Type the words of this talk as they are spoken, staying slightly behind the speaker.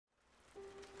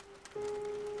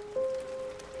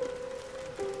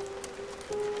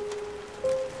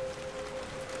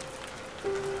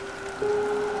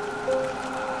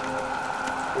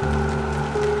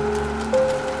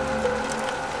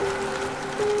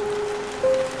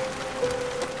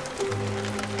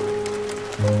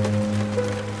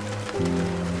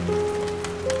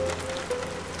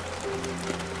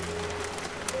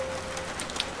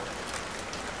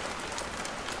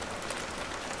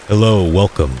Hello,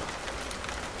 welcome.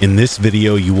 In this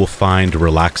video you will find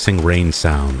relaxing rain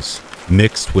sounds,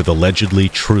 mixed with allegedly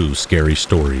true scary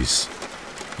stories.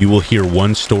 You will hear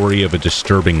one story of a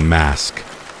disturbing mask,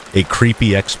 a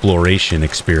creepy exploration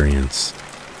experience,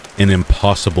 an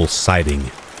impossible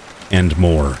sighting, and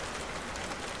more.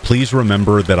 Please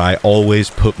remember that I always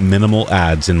put minimal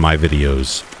ads in my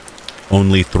videos.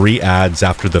 Only 3 ads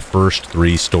after the first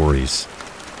 3 stories.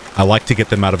 I like to get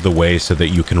them out of the way so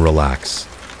that you can relax.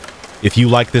 If you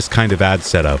like this kind of ad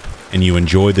setup and you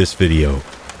enjoy this video,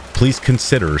 please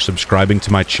consider subscribing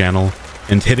to my channel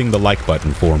and hitting the like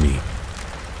button for me.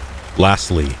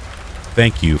 Lastly,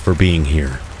 thank you for being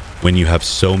here when you have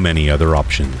so many other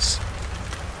options.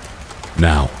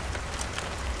 Now,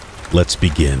 let's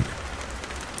begin.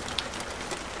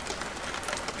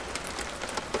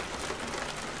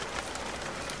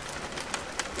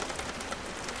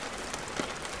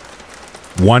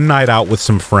 One night out with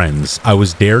some friends, I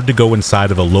was dared to go inside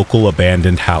of a local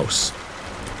abandoned house.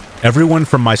 Everyone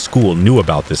from my school knew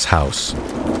about this house.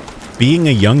 Being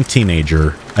a young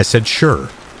teenager, I said sure.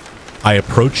 I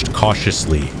approached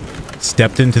cautiously,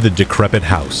 stepped into the decrepit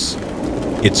house,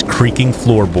 its creaking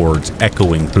floorboards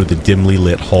echoing through the dimly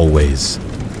lit hallways.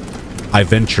 I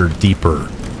ventured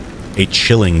deeper. A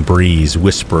chilling breeze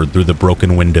whispered through the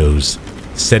broken windows,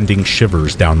 sending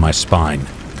shivers down my spine.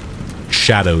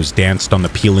 Shadows danced on the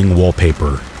peeling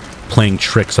wallpaper, playing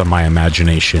tricks on my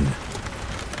imagination.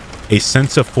 A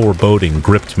sense of foreboding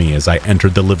gripped me as I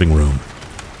entered the living room.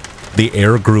 The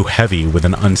air grew heavy with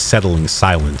an unsettling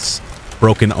silence,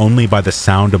 broken only by the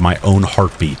sound of my own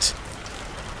heartbeat.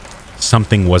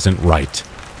 Something wasn't right.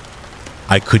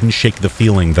 I couldn't shake the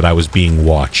feeling that I was being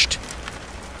watched.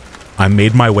 I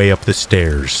made my way up the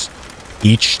stairs,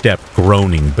 each step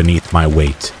groaning beneath my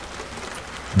weight.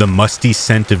 The musty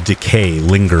scent of decay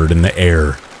lingered in the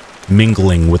air,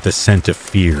 mingling with the scent of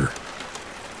fear.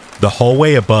 The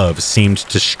hallway above seemed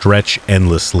to stretch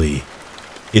endlessly,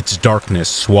 its darkness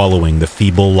swallowing the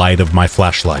feeble light of my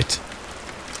flashlight.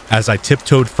 As I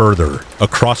tiptoed further,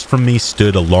 across from me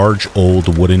stood a large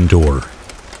old wooden door.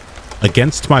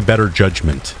 Against my better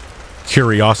judgment,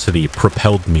 curiosity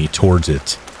propelled me towards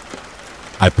it.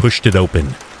 I pushed it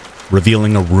open,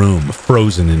 revealing a room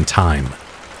frozen in time.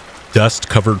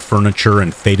 Dust-covered furniture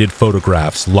and faded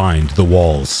photographs lined the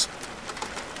walls.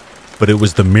 But it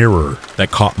was the mirror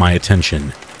that caught my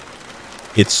attention.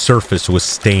 Its surface was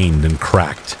stained and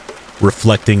cracked,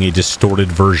 reflecting a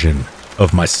distorted version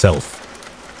of myself.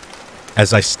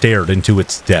 As I stared into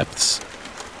its depths,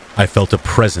 I felt a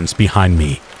presence behind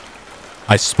me.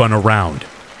 I spun around,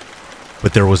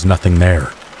 but there was nothing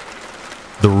there.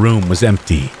 The room was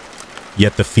empty,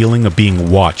 yet the feeling of being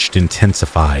watched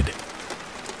intensified.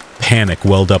 Panic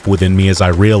welled up within me as I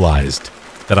realized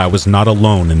that I was not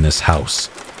alone in this house.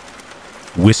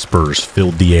 Whispers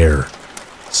filled the air,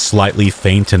 slightly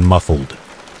faint and muffled.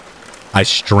 I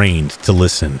strained to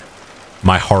listen,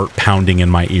 my heart pounding in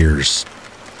my ears.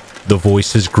 The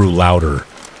voices grew louder,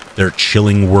 their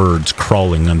chilling words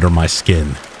crawling under my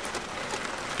skin.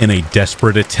 In a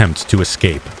desperate attempt to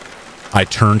escape, I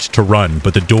turned to run,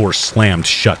 but the door slammed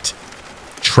shut,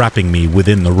 trapping me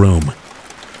within the room.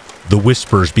 The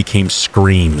whispers became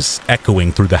screams,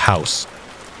 echoing through the house,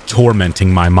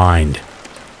 tormenting my mind.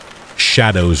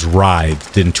 Shadows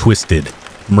writhed and twisted,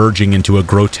 merging into a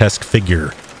grotesque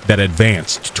figure that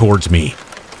advanced towards me.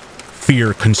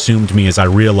 Fear consumed me as I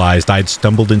realized I had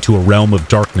stumbled into a realm of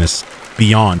darkness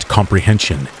beyond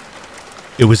comprehension.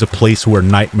 It was a place where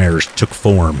nightmares took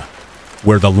form,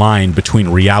 where the line between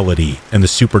reality and the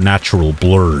supernatural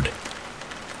blurred.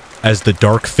 As the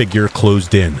dark figure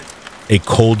closed in, a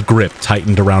cold grip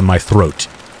tightened around my throat,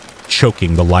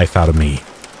 choking the life out of me.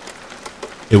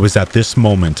 It was at this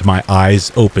moment my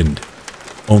eyes opened,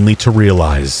 only to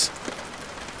realize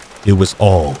it was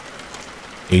all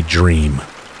a dream.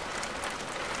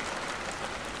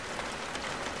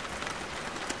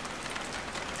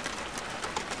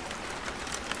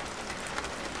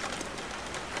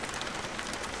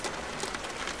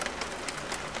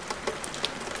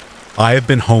 I have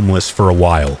been homeless for a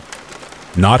while.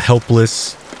 Not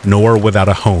helpless, nor without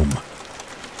a home.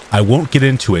 I won't get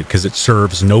into it because it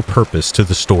serves no purpose to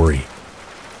the story.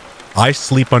 I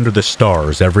sleep under the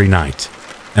stars every night,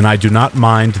 and I do not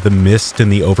mind the mist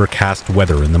and the overcast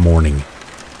weather in the morning.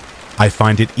 I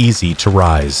find it easy to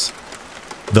rise.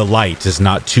 The light is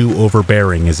not too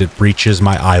overbearing as it breaches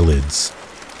my eyelids.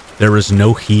 There is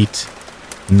no heat,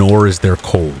 nor is there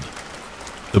cold.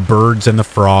 The birds and the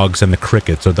frogs and the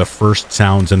crickets are the first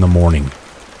sounds in the morning.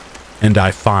 And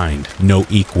I find no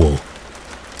equal.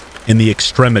 In the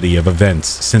extremity of events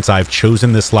since I've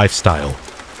chosen this lifestyle,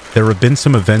 There have been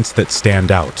some events that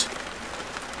stand out,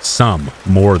 some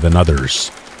more than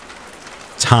others.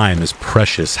 Time is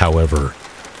precious, however,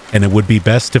 and it would be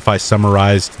best if I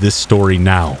summarized this story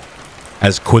now,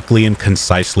 as quickly and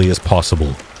concisely as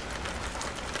possible.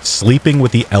 Sleeping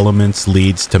with the elements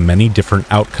leads to many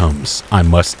different outcomes, I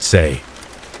must say.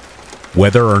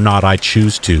 Whether or not I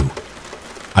choose to,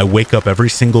 I wake up every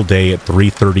single day at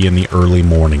 3:30 in the early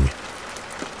morning.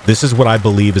 This is what I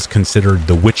believe is considered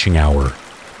the witching hour.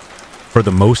 For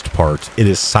the most part, it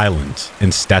is silent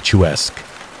and statuesque.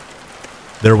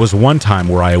 There was one time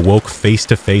where I awoke face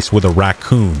to face with a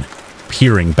raccoon,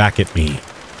 peering back at me.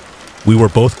 We were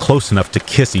both close enough to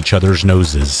kiss each other's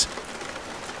noses.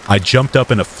 I jumped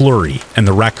up in a flurry, and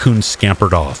the raccoon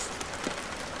scampered off.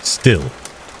 Still,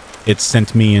 it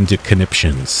sent me into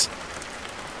conniptions.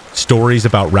 Stories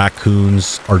about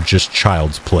raccoons are just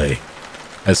child's play,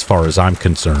 as far as I'm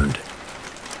concerned.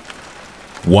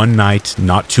 One night,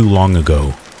 not too long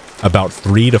ago, about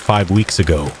 3 to 5 weeks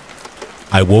ago,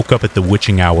 I woke up at the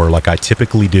witching hour like I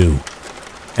typically do,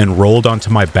 and rolled onto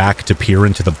my back to peer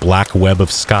into the black web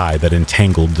of sky that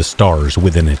entangled the stars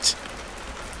within it.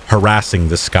 Harassing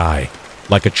the sky,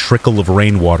 like a trickle of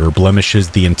rainwater blemishes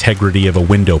the integrity of a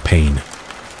window pane.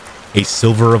 A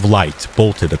silver of light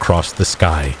bolted across the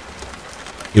sky.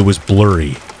 It was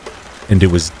blurry, and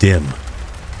it was dim.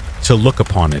 To look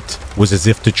upon it was as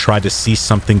if to try to see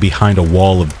something behind a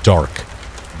wall of dark,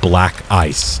 black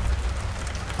ice.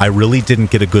 I really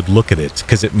didn't get a good look at it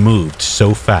because it moved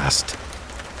so fast.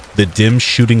 The dim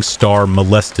shooting star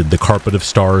molested the carpet of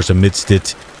stars amidst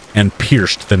it and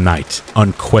pierced the night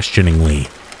unquestioningly,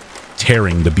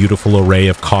 tearing the beautiful array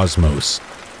of cosmos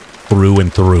through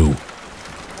and through.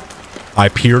 I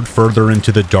peered further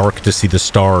into the dark to see the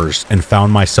stars and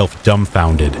found myself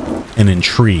dumbfounded and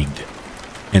intrigued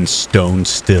and stone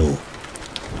still.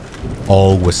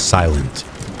 All was silent,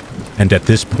 and at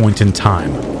this point in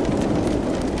time,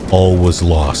 all was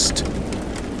lost.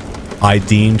 I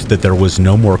deemed that there was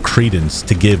no more credence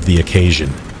to give the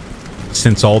occasion,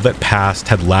 since all that passed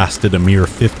had lasted a mere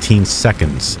 15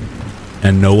 seconds,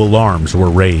 and no alarms were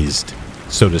raised,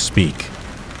 so to speak.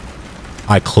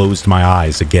 I closed my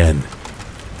eyes again,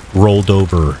 rolled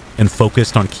over, and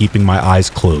focused on keeping my eyes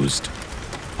closed,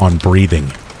 on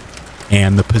breathing,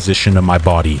 and the position of my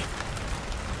body.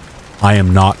 I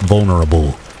am not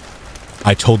vulnerable,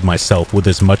 I told myself with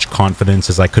as much confidence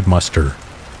as I could muster.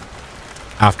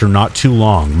 After not too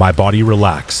long, my body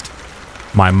relaxed,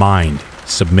 my mind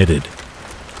submitted,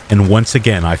 and once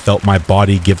again I felt my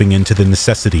body giving in to the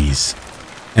necessities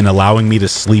and allowing me to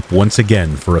sleep once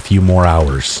again for a few more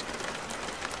hours.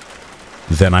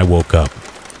 Then I woke up.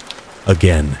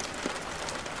 Again.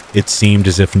 It seemed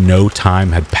as if no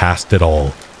time had passed at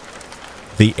all.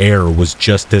 The air was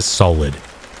just as solid.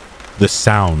 The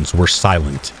sounds were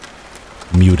silent,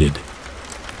 muted,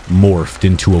 morphed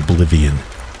into oblivion,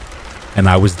 and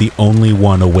I was the only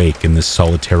one awake in this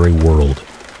solitary world.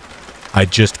 I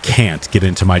just can't get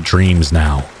into my dreams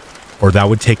now, or that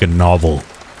would take a novel,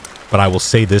 but I will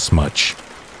say this much.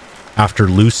 After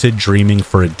lucid dreaming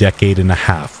for a decade and a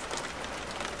half,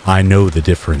 I know the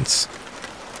difference.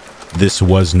 This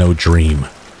was no dream.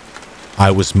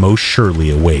 I was most surely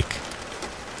awake.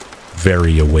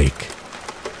 Very awake.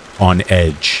 On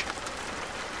edge.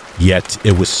 Yet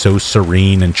it was so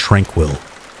serene and tranquil,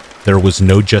 there was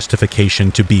no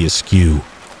justification to be askew.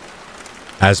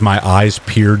 As my eyes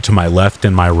peered to my left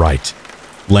and my right,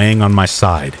 laying on my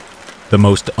side, the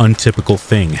most untypical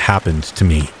thing happened to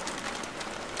me.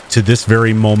 To this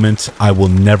very moment, I will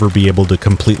never be able to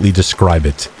completely describe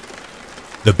it.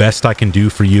 The best I can do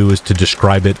for you is to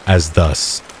describe it as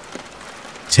thus.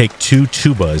 Take 2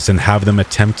 tubas and have them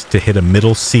attempt to hit a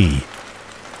middle C,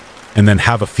 and then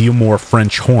have a few more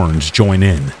French horns join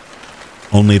in,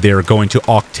 only they are going to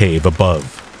octave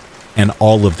above, and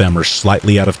all of them are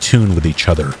slightly out of tune with each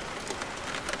other.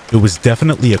 It was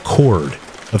definitely a chord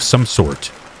of some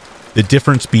sort. The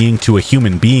difference being to a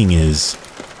human being is,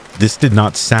 this did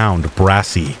not sound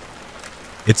brassy.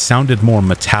 It sounded more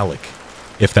metallic,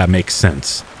 if that makes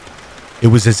sense. It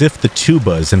was as if the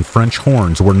tubas and French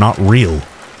horns were not real.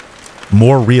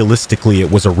 More realistically,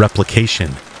 it was a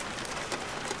replication.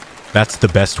 That's the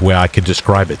best way I could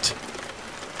describe it.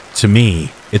 To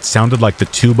me, it sounded like the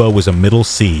tuba was a middle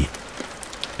C,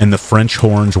 and the French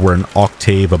horns were an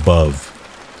octave above,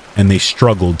 and they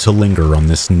struggled to linger on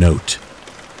this note.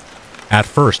 At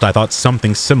first, I thought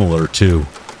something similar to,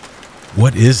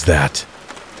 what is that?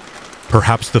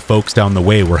 Perhaps the folks down the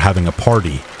way were having a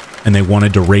party, and they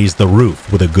wanted to raise the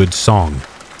roof with a good song.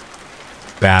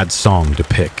 Bad song to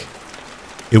pick.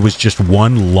 It was just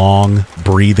one long,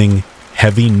 breathing,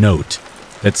 heavy note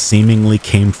that seemingly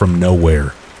came from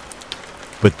nowhere.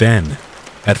 But then,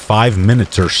 at 5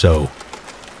 minutes or so,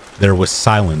 there was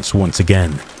silence once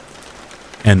again.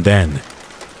 And then,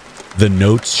 the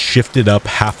notes shifted up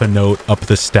half a note up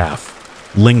the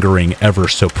staff, lingering ever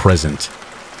so present,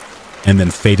 and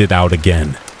then faded out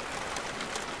again.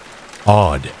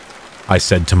 Odd, I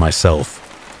said to myself.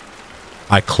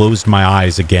 I closed my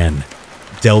eyes again,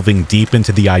 delving deep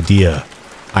into the idea.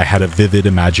 I had a vivid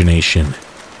imagination.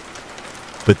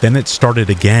 But then it started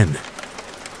again.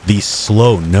 These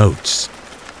slow notes.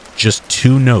 Just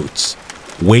 2 notes,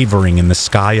 wavering in the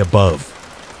sky above,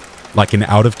 like an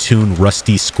out-of-tune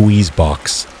rusty squeeze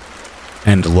box.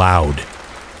 And loud.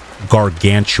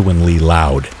 Gargantuanly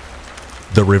loud.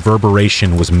 The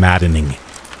reverberation was maddening,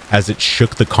 as it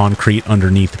shook the concrete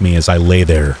underneath me as I lay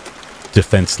there,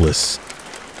 defenseless.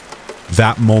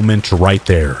 That moment right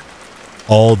there,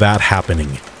 all that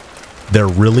happening, there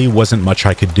really wasn't much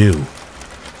I could do.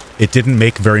 It didn't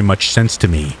make very much sense to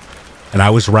me, and I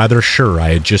was rather sure I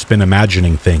had just been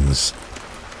imagining things.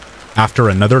 After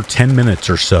another 10 minutes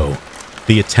or so,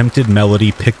 the attempted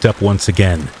melody picked up once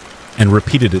again and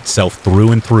repeated itself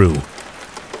through and through,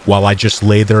 while I just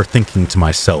lay there thinking to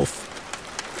myself,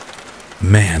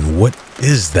 man, what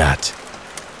is that?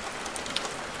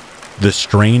 The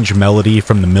strange melody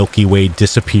from the Milky Way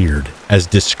disappeared as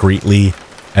discreetly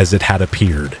as it had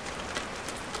appeared,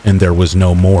 and there was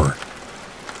no more.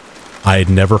 I had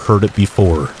never heard it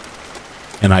before,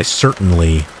 and I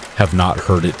certainly have not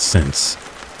heard it since.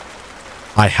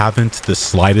 I haven't the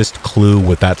slightest clue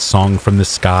what that song from the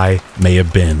sky may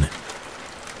have been.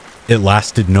 It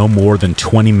lasted no more than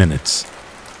 20 minutes,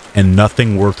 and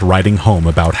nothing worth writing home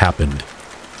about happened.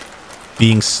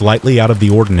 Being slightly out of the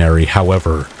ordinary,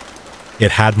 however,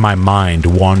 it had my mind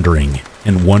wandering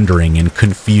and wondering and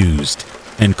confused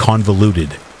and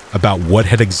convoluted about what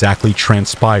had exactly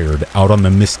transpired out on the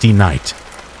misty night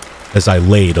as I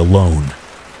laid alone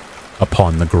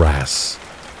upon the grass.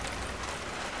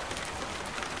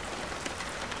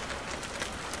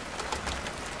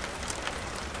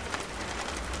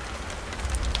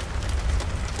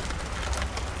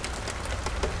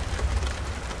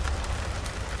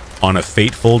 On a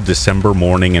fateful December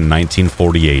morning in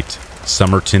 1948,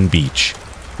 Somerton Beach,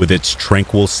 with its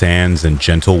tranquil sands and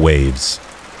gentle waves,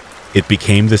 it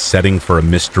became the setting for a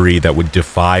mystery that would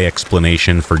defy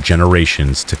explanation for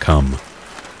generations to come.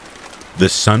 The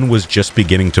sun was just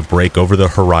beginning to break over the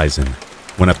horizon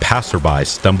when a passerby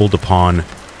stumbled upon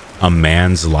a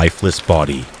man's lifeless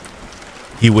body.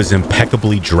 He was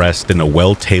impeccably dressed in a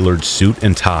well-tailored suit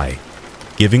and tie,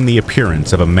 giving the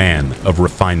appearance of a man of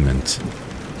refinement.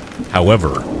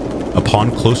 However,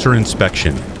 upon closer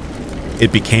inspection,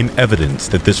 it became evident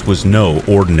that this was no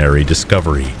ordinary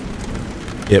discovery.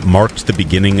 It marked the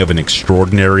beginning of an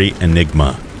extraordinary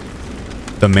enigma.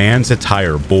 The man's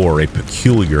attire bore a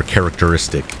peculiar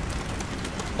characteristic.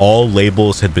 All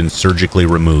labels had been surgically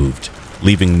removed,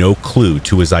 leaving no clue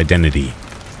to his identity.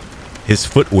 His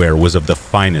footwear was of the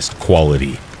finest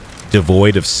quality,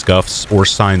 devoid of scuffs or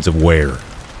signs of wear.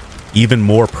 Even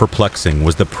more perplexing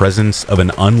was the presence of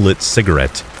an unlit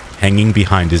cigarette hanging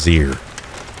behind his ear,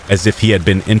 as if he had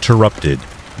been interrupted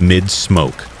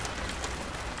mid-smoke.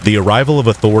 The arrival of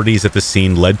authorities at the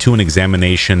scene led to an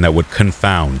examination that would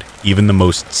confound even the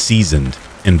most seasoned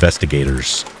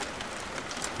investigators.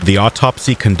 The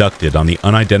autopsy conducted on the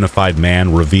unidentified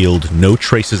man revealed no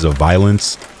traces of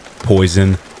violence,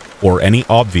 poison, or any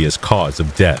obvious cause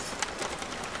of death.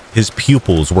 His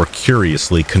pupils were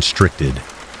curiously constricted,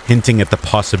 hinting at the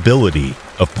possibility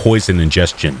of poison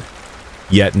ingestion,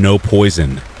 yet no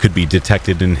poison could be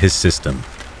detected in his system.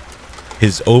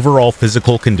 His overall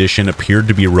physical condition appeared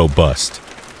to be robust,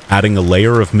 adding a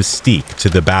layer of mystique to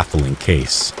the baffling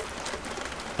case.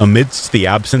 Amidst the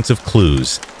absence of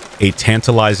clues, a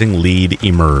tantalizing lead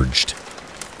emerged.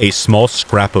 A small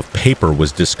scrap of paper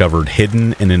was discovered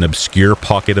hidden in an obscure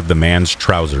pocket of the man's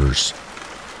trousers.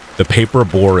 The paper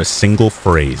bore a single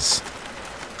phrase,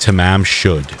 "Tamam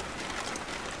shud."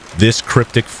 This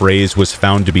cryptic phrase was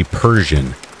found to be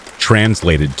Persian,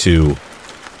 translated to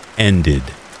ended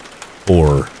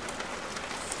or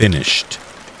finished.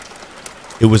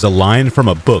 It was a line from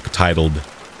a book titled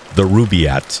The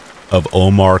Rubaiyat of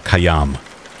Omar Khayyam.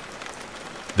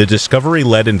 The discovery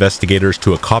led investigators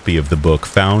to a copy of the book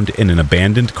found in an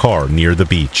abandoned car near the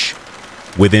beach,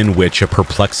 within which a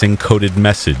perplexing coded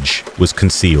message was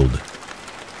concealed.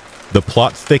 The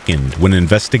plot thickened when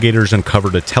investigators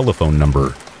uncovered a telephone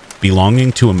number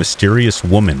belonging to a mysterious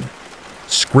woman,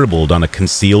 scribbled on a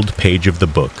concealed page of the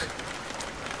book.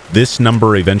 This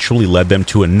number eventually led them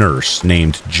to a nurse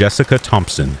named Jessica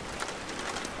Thompson.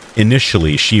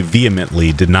 Initially, she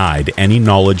vehemently denied any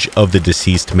knowledge of the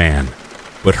deceased man,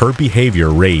 but her behavior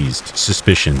raised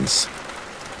suspicions.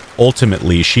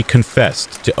 Ultimately, she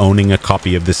confessed to owning a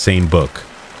copy of the same book,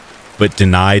 but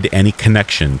denied any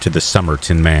connection to the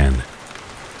Somerton man.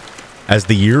 As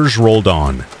the years rolled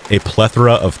on, a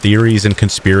plethora of theories and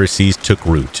conspiracies took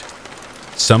root.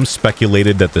 Some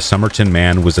speculated that the Somerton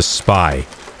man was a spy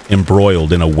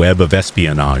embroiled in a web of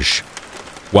espionage,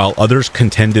 while others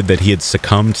contended that he had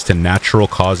succumbed to natural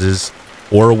causes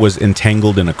or was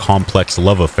entangled in a complex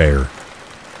love affair.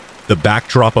 The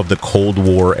backdrop of the Cold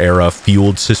War era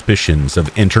fueled suspicions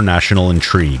of international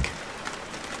intrigue.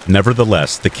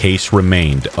 Nevertheless, the case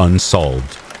remained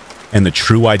unsolved, and the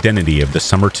true identity of the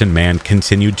Somerton man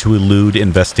continued to elude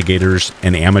investigators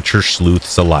and amateur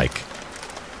sleuths alike.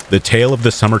 The tale of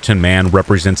the Somerton man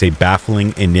represents a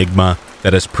baffling enigma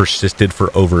that has persisted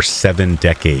for over 7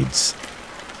 decades.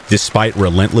 Despite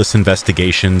relentless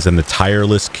investigations and the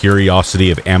tireless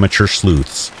curiosity of amateur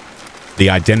sleuths, the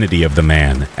identity of the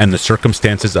man and the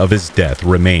circumstances of his death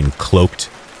remain cloaked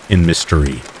in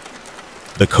mystery.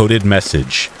 The coded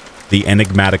message, the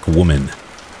enigmatic woman,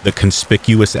 the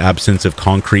conspicuous absence of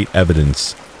concrete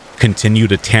evidence continue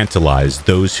to tantalize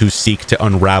those who seek to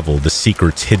unravel the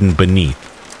secrets hidden beneath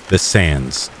the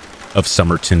sands of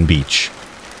Somerton Beach.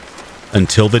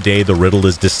 Until the day the riddle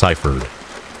is deciphered,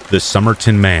 the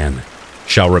Somerton man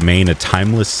shall remain a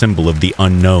timeless symbol of the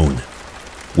unknown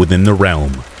within the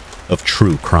realm of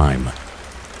true crime.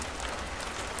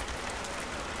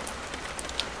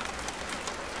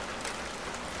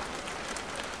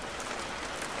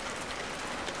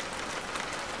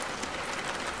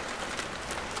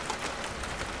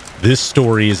 This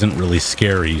story isn't really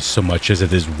scary so much as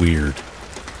it is weird.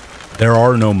 There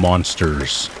are no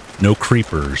monsters, no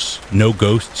creepers, no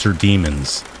ghosts or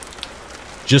demons.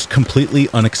 Just completely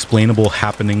unexplainable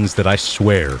happenings that I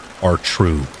swear are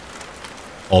true,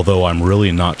 although I'm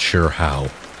really not sure how.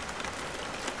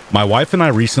 My wife and I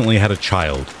recently had a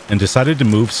child and decided to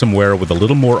move somewhere with a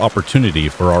little more opportunity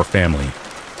for our family.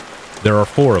 There are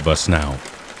 4 of us now.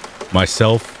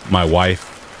 Myself, my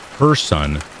wife, her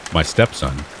son, my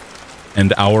stepson,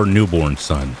 and our newborn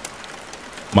son.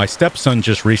 My stepson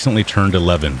just recently turned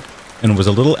 11 and was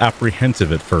a little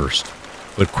apprehensive at first,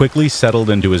 but quickly settled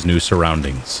into his new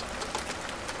surroundings.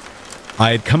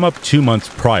 I had come up 2 months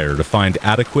prior to find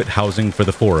adequate housing for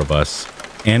the 4 of us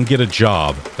and get a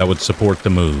job that would support the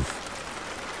move.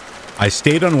 I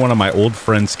stayed on one of my old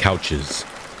friend's couches,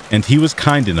 and he was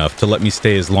kind enough to let me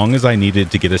stay as long as I needed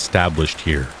to get established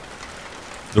here.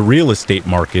 The real estate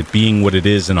market being what it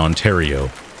is in Ontario,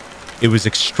 it was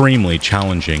extremely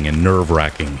challenging and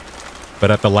nerve-wracking, but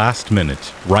at the last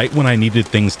minute, right when I needed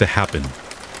things to happen,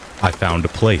 I found a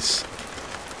place.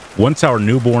 Once our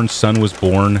newborn son was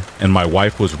born and my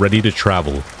wife was ready to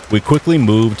travel, we quickly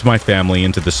moved my family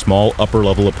into the small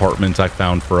upper-level apartment I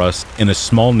found for us in a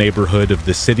small neighborhood of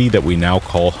the city that we now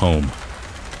call home.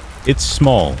 It's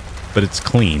small, but it's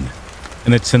clean,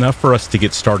 and it's enough for us to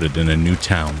get started in a new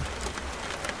town.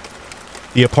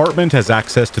 The apartment has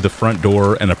access to the front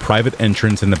door and a private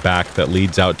entrance in the back that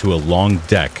leads out to a long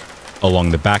deck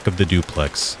along the back of the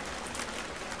duplex.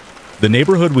 The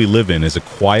neighborhood we live in is a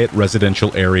quiet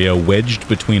residential area wedged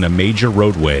between a major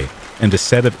roadway and a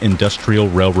set of industrial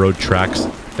railroad tracks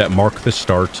that mark the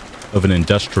start of an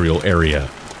industrial area.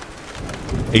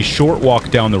 A short walk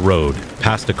down the road,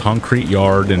 past a concrete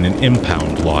yard and an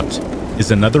impound lot,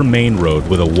 is another main road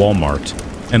with a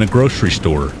Walmart and a grocery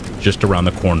store just around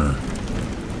the corner.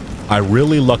 I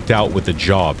really lucked out with the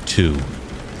job, too.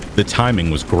 The timing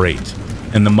was great,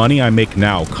 and the money I make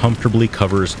now comfortably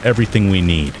covers everything we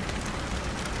need.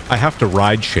 I have to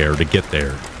ride share to get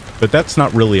there, but that's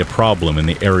not really a problem in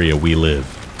the area we live.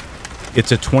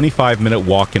 It's a 25-minute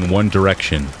walk in one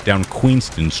direction down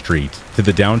Queenston Street to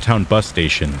the downtown bus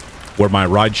station where my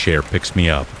rideshare picks me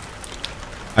up.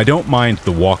 I don't mind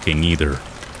the walking either.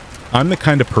 I'm the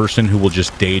kind of person who will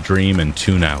just daydream and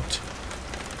tune out.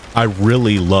 I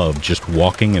really love just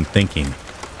walking and thinking,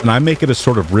 and I make it a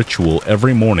sort of ritual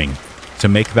every morning to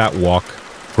make that walk,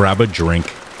 grab a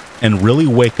drink, and really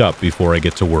wake up before I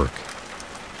get to work.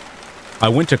 I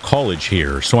went to college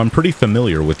here, so I'm pretty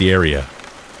familiar with the area,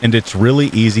 and it's really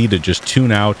easy to just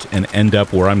tune out and end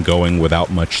up where I'm going without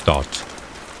much thought.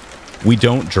 We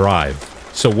don't drive,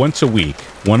 so once a week,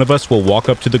 one of us will walk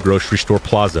up to the grocery store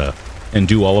plaza and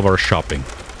do all of our shopping.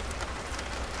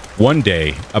 One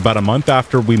day, about a month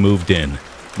after we moved in,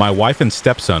 my wife and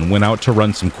stepson went out to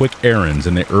run some quick errands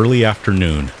in the early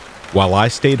afternoon, while I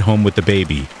stayed home with the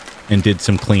baby and did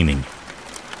some cleaning.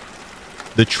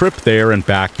 The trip there and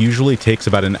back usually takes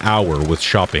about an hour with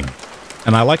shopping,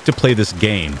 and I like to play this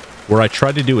game where I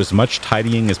try to do as much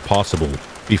tidying as possible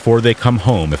before they come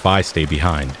home if I stay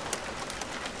behind.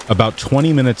 About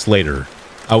 20 minutes later,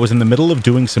 I was in the middle of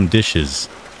doing some dishes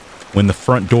when the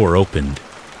front door opened,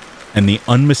 and the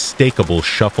unmistakable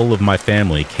shuffle of my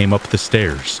family came up the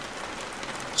stairs.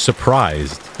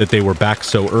 Surprised that they were back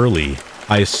so early,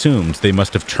 I assumed they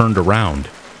must have turned around.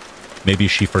 Maybe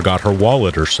she forgot her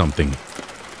wallet or something.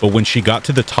 But when she got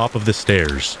to the top of the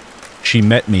stairs, she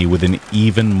met me with an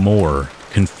even more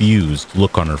confused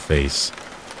look on her face.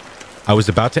 I was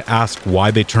about to ask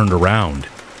why they turned around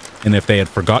and if they had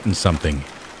forgotten something,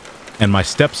 and my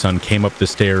stepson came up the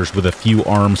stairs with a few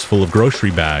arms full of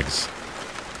grocery bags.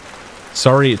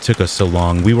 "Sorry it took us so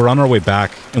long. We were on our way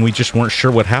back, and we just weren't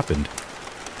sure what happened."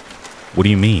 "What do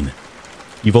you mean?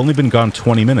 You've only been gone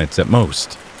 20 minutes at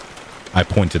most," I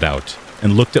pointed out,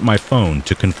 and looked at my phone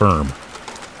to confirm.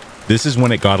 This is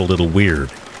when it got a little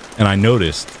weird, and I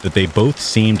noticed that they both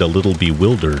seemed a little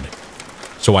bewildered.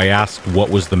 So I asked what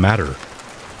was the matter,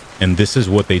 and this is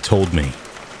what they told me.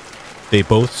 They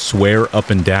both swear up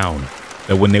and down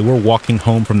that when they were walking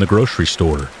home from the grocery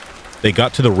store, they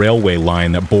got to the railway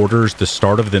line that borders the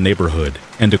start of the neighborhood,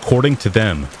 and according to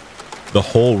them, the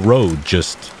whole road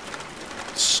just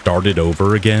started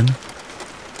over again.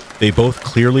 They both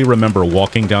clearly remember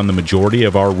walking down the majority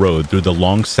of our road through the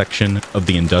long section of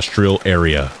the industrial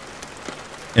area.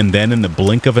 And then in the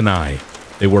blink of an eye,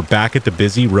 they were back at the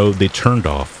busy road they turned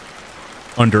off.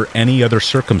 Under any other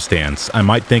circumstance, I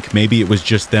might think maybe it was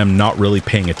just them not really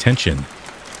paying attention,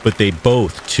 but they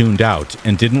both tuned out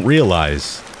and didn't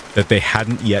realize that they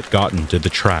hadn't yet gotten to the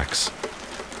tracks.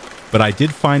 But I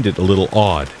did find it a little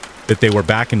odd that they were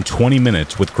back in 20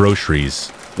 minutes with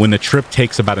groceries when the trip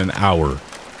takes about an hour,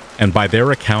 and by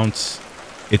their accounts,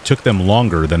 it took them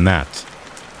longer than that.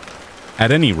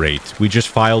 At any rate, we just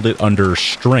filed it under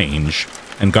strange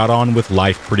and got on with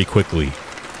life pretty quickly.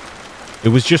 It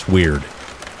was just weird.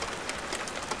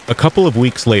 A couple of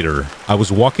weeks later, I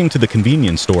was walking to the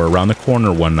convenience store around the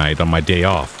corner one night on my day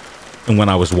off, and when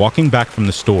I was walking back from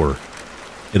the store,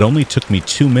 it only took me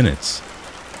 2 minutes.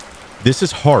 This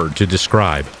is hard to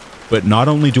describe, but not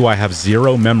only do I have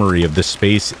zero memory of the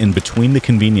space in between the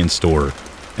convenience store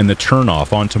and the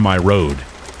turnoff onto my road,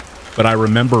 but I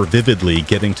remember vividly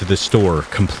getting to the store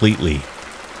completely.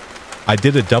 I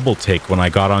did a double take when I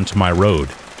got onto my road,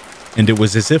 and it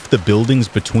was as if the buildings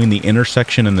between the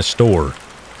intersection and the store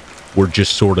were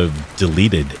just sort of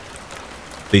deleted.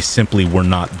 They simply were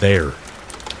not there.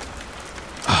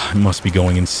 I must be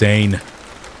going insane,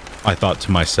 I thought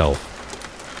to myself.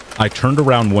 I turned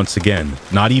around once again,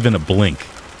 not even a blink,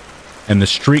 and the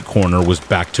street corner was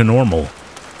back to normal.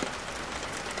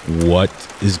 What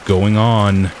is going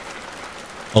on?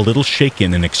 A little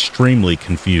shaken and extremely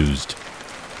confused,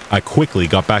 I quickly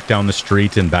got back down the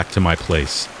street and back to my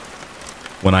place.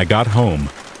 When I got home,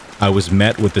 I was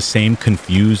met with the same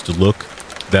confused look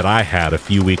that I had a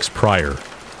few weeks prior,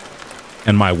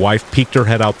 and my wife peeked her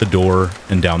head out the door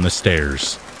and down the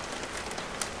stairs.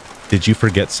 "Did you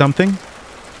forget something?"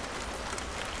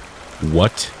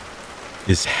 What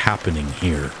is happening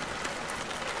here?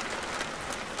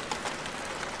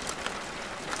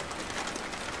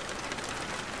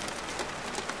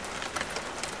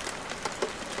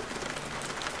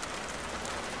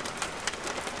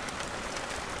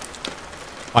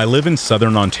 I live in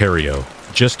southern Ontario,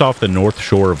 just off the north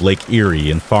shore of Lake Erie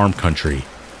in farm country.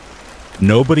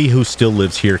 Nobody who still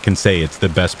lives here can say it's the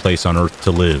best place on earth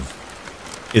to live.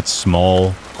 It's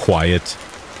small, quiet,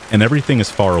 and everything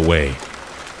is far away.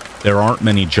 There aren't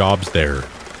many jobs there,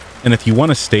 and if you want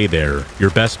to stay there, your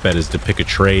best bet is to pick a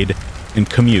trade and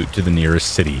commute to the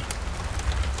nearest city.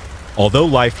 Although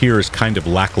life here is kind of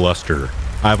lackluster,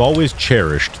 I've always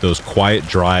cherished those quiet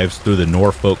drives through the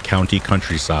Norfolk County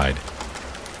countryside,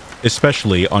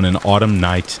 especially on an autumn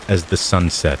night as the sun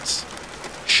sets,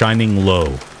 shining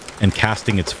low and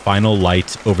casting its final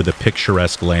light over the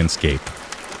picturesque landscape.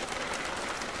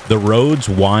 The roads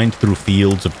wind through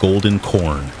fields of golden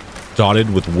corn,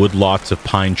 dotted with woodlots of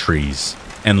pine trees,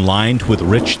 and lined with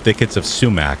rich thickets of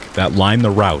sumac that line the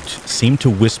route seem to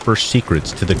whisper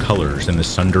secrets to the colors in the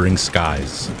sundering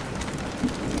skies.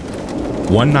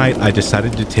 One night I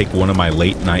decided to take one of my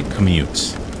late-night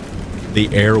commutes. The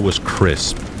air was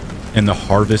crisp, and the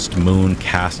harvest moon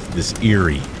cast this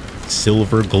eerie,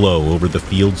 silver glow over the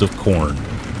fields of corn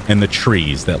and the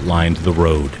trees that lined the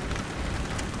road.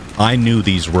 I knew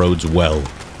these roads well,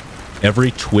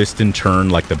 every twist and turn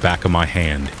like the back of my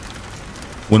hand.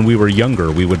 When we were younger,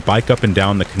 we would bike up and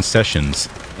down the concessions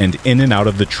and in and out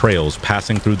of the trails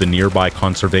passing through the nearby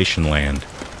conservation land,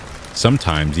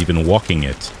 sometimes even walking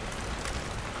it.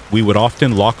 We would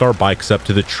often lock our bikes up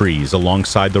to the trees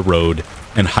alongside the road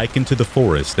and hike into the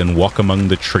forest and walk among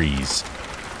the trees,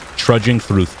 trudging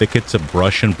through thickets of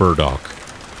brush and burdock,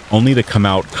 only to come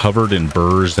out covered in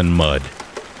burrs and mud.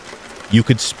 You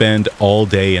could spend all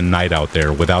day and night out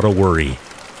there without a worry.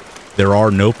 There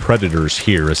are no predators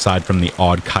here aside from the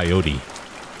odd coyote,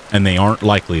 and they aren't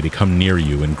likely to come near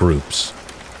you in groups.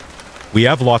 We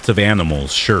have lots of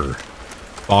animals, sure.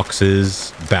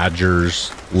 Foxes,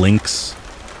 badgers, lynx,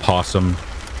 possum,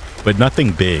 but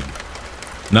nothing big.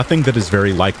 Nothing that is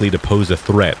very likely to pose a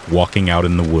threat walking out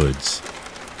in the woods.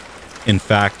 In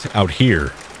fact, out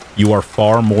here, you are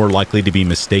far more likely to be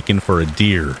mistaken for a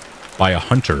deer by a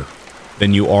hunter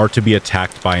than you are to be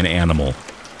attacked by an animal.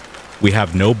 We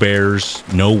have no bears,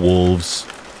 no wolves,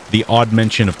 the odd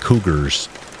mention of cougars,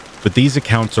 but these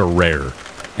accounts are rare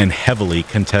and heavily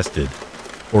contested,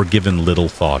 or given little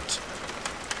thought.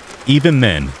 Even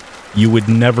then, you would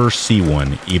never see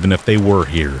one, even if they were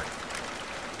here.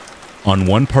 On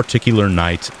one particular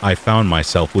night, I found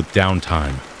myself with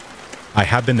downtime. I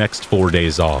had the next 4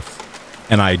 days off,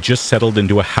 and I had just settled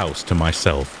into a house to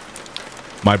myself.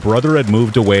 My brother had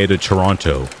moved away to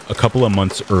Toronto a couple of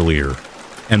months earlier,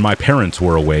 and my parents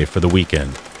were away for the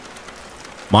weekend.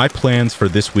 My plans for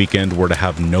this weekend were to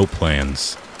have no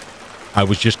plans. I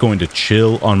was just going to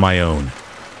chill on my own,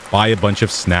 buy a bunch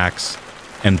of snacks,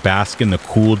 and bask in the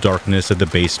cool darkness of the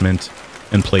basement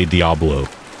and play Diablo.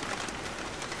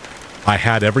 I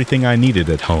had everything I needed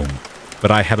at home,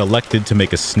 but I had elected to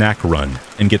make a snack run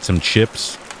and get some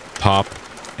chips, pop,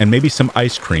 and maybe some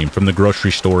ice cream from the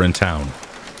grocery store in town.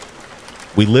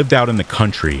 We lived out in the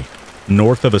country,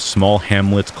 north of a small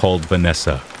hamlet called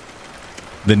Vanessa.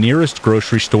 The nearest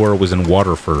grocery store was in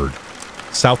Waterford,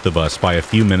 south of us by a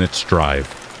few minutes' drive.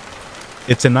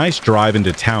 It's a nice drive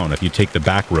into town if you take the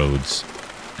back roads,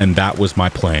 and that was my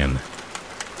plan.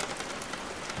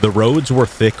 The roads were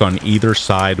thick on either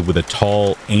side with a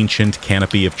tall, ancient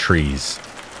canopy of trees,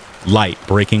 light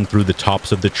breaking through the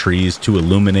tops of the trees to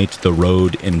illuminate the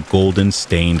road in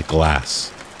golden-stained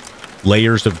glass,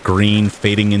 layers of green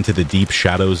fading into the deep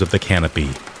shadows of the canopy.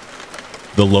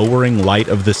 The lowering light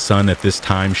of the sun at this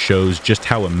time shows just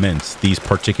how immense these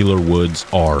particular woods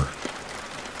are.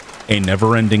 A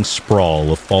never-ending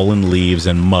sprawl of fallen leaves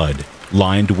and mud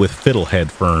lined with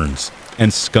fiddlehead ferns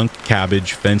and skunk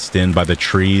cabbage fenced in by the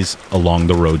trees along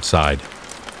the roadside.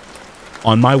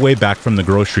 On my way back from the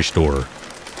grocery store,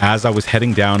 as I was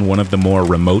heading down one of the more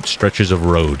remote stretches of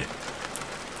road,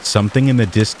 something in the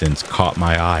distance caught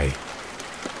my eye.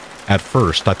 At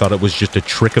first, I thought it was just a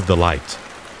trick of the light.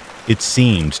 It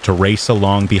seemed to race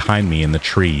along behind me in the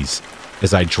trees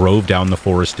as I drove down the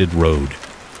forested road.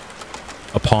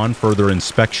 Upon further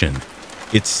inspection,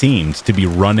 it seemed to be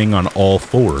running on all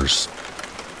fours,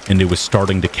 and it was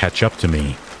starting to catch up to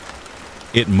me.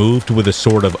 It moved with a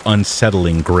sort of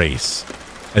unsettling grace,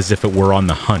 as if it were on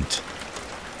the hunt.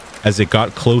 As it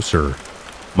got closer,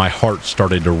 my heart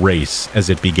started to race as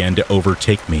it began to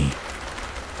overtake me.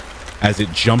 As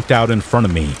it jumped out in front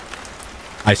of me,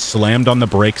 I slammed on the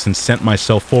brakes and sent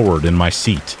myself forward in my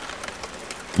seat.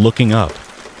 Looking up,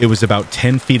 it was about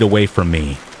 10 feet away from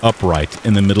me, upright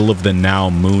in the middle of the now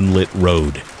moonlit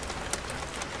road.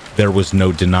 There was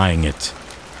no denying it.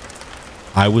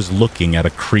 I was looking at a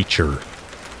creature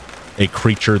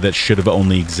that should have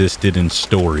only existed in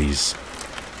stories.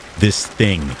 This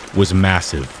thing was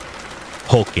massive,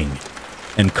 hulking,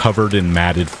 and covered in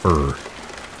matted fur.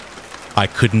 I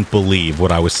couldn't believe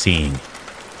what I was seeing.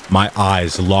 My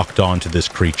eyes locked onto this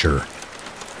creature.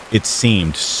 It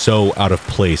seemed so out of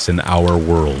place in our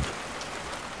world.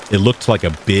 It looked like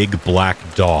a big black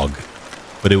dog,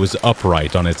 but it was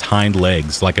upright on its hind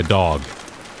legs like a dog,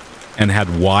 and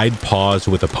had wide paws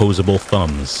with opposable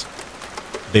thumbs.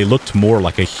 They looked more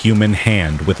like a human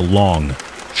hand with long,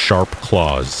 sharp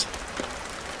claws.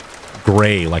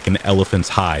 Gray like an elephant's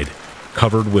hide,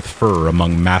 covered with fur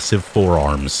among massive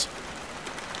forearms.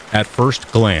 At first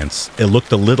glance, it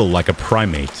looked a little like a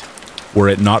primate, were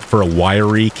it not for a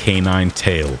wiry canine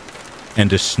tail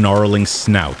and a snarling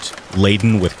snout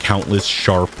laden with countless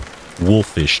sharp,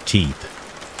 wolfish teeth.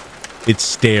 It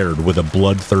stared with a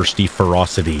bloodthirsty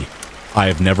ferocity I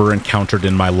have never encountered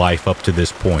in my life up to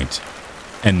this point,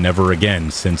 and never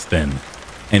again since then,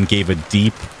 and gave a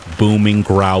deep, booming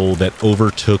growl that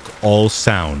overtook all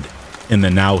sound in the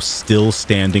now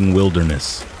still-standing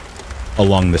wilderness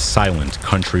along the silent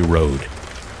country road.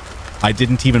 I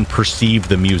didn't even perceive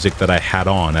the music that I had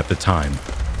on at the time.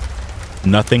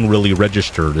 Nothing really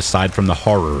registered aside from the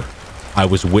horror I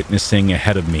was witnessing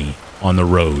ahead of me on the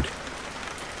road.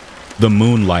 The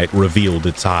moonlight revealed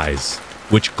its eyes,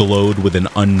 which glowed with an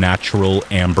unnatural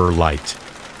amber light.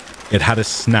 It had a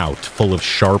snout full of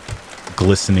sharp,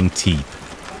 glistening teeth.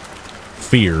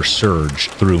 Fear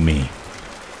surged through me,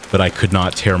 but I could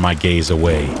not tear my gaze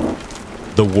away.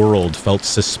 The world felt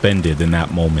suspended in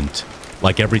that moment,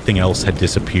 like everything else had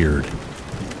disappeared.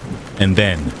 And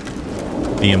then,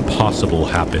 the impossible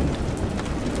happened.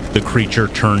 The creature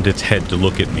turned its head to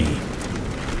look at me.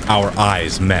 Our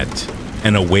eyes met,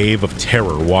 and a wave of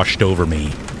terror washed over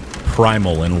me,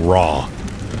 primal and raw.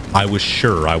 I was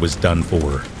sure I was done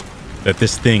for, that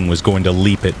this thing was going to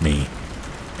leap at me.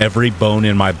 Every bone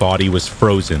in my body was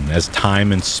frozen as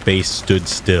time and space stood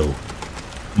still.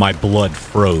 My blood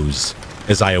froze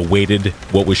as I awaited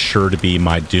what was sure to be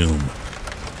my doom.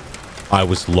 I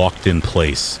was locked in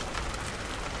place.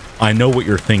 I know what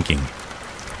you're thinking.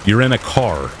 You're in a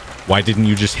car. Why didn't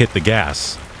you just hit the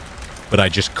gas? But I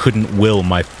just couldn't will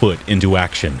my foot into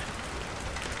action.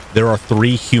 There are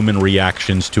 3 human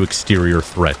reactions to exterior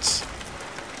threats: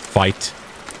 fight,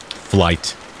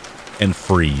 flight, and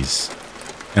freeze.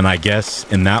 And I guess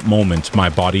in that moment my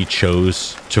body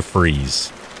chose to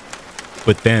freeze.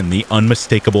 But then the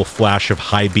unmistakable flash of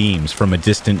high beams from a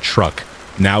distant truck,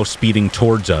 now speeding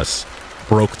towards us,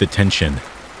 broke the tension,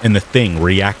 and the thing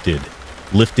reacted,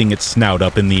 lifting its snout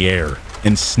up in the air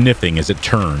and sniffing as it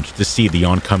turned to see the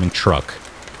oncoming truck.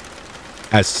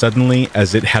 As suddenly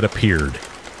as it had appeared,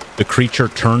 the creature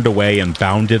turned away and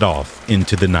bounded off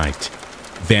into the night,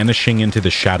 vanishing into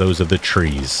the shadows of the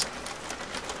trees.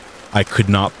 I could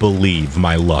not believe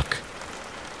my luck.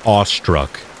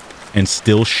 Awestruck, and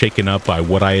still shaken up by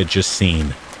what I had just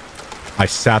seen, I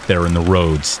sat there in the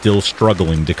road, still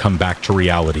struggling to come back to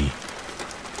reality.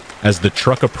 As the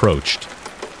truck approached,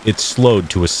 it slowed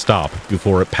to a stop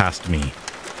before it passed me,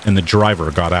 and the driver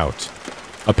got out,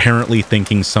 apparently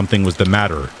thinking something was the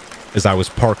matter, as I was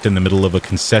parked in the middle of a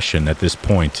concession at this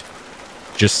point,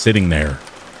 just sitting there.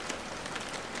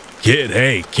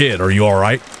 Hey, kid, are you all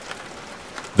right?"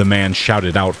 The man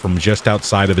shouted out from just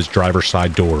outside of his driver's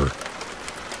side door.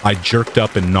 I jerked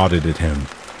up and nodded at him.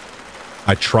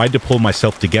 I tried to pull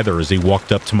myself together as he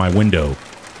walked up to my window,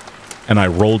 and I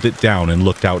rolled it down and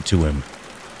looked out to him.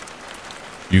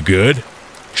 "You good?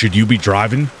 Should you be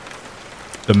driving?"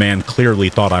 The man clearly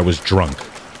thought I was drunk,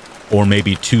 or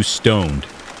maybe too stoned,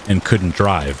 and couldn't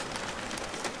drive.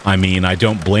 I mean, I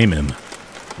don't blame him.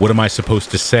 What am I supposed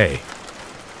to say?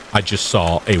 I just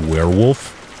saw a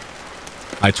werewolf?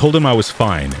 I told him I was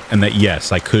fine, and that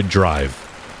yes, I could drive.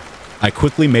 I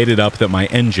quickly made it up that my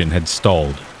engine had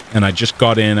stalled, and I just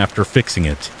got in after fixing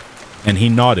it, and he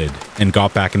nodded and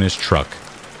got back in his truck,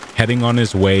 heading on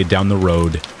his way down the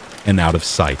road and out of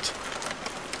sight.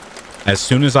 As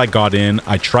soon as I got in,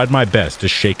 I tried my best to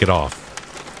shake it off,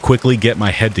 quickly get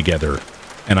my head together,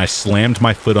 and I slammed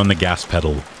my foot on the gas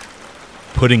pedal,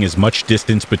 putting as much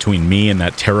distance between me and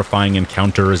that terrifying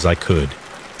encounter as I could.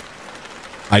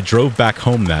 I drove back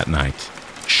home that night,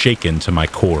 shaken to my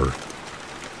core.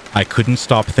 I couldn't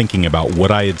stop thinking about what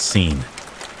I had seen.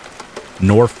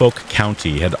 Norfolk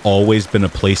County had always been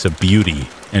a place of beauty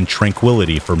and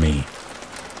tranquility for me.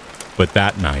 But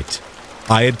that night,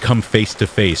 I had come face to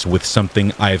face with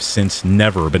something I have since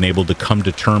never been able to come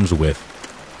to terms with.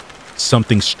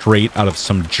 Something straight out of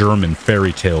some German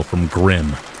fairy tale from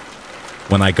Grimm.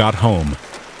 When I got home,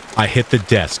 I hit the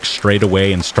desk straight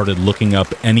away and started looking up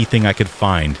anything I could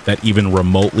find that even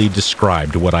remotely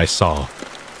described what I saw.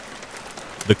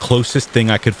 The closest thing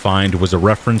I could find was a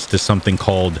reference to something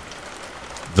called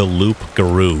the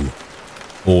loup-garou,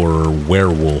 or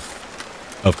werewolf,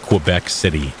 of Quebec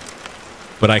City.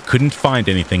 But I couldn't find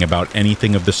anything about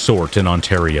anything of the sort in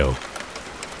Ontario.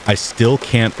 I still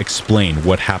can't explain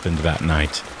what happened that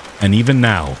night, and even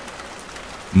now,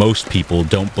 most people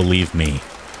don't believe me.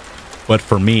 But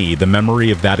for me, the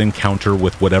memory of that encounter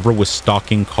with whatever was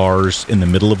stalking cars in the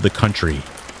middle of the country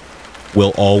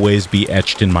will always be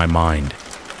etched in my mind.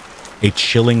 A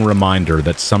chilling reminder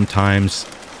that sometimes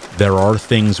there are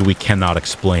things we cannot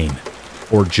explain,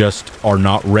 or just are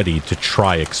not ready to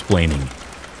try explaining.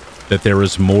 That there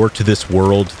is more to this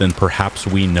world than perhaps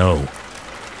we know,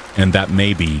 and that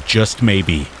maybe, just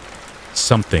maybe,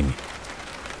 something,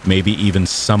 maybe even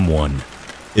someone,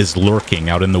 is lurking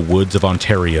out in the woods of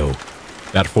Ontario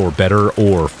that for better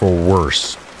or for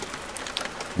worse,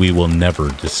 we will never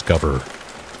discover.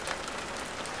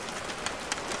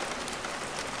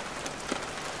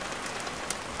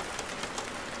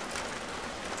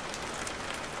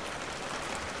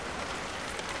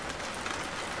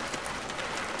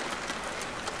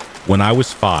 When I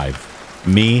was 5,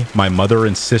 me, my mother,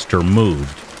 and sister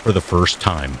moved for the first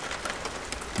time.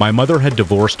 My mother had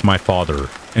divorced my father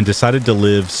and decided to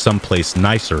live someplace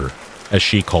nicer, as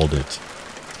she called it.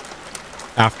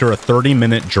 After a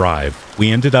 30-minute drive,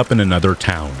 we ended up in another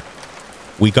town.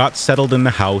 We got settled in the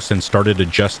house and started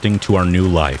adjusting to our new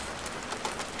life.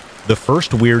 The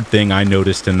first weird thing I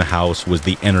noticed in the house was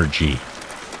the energy.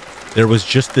 There was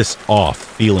just this off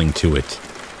feeling to it,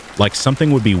 like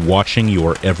something would be watching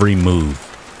your every move.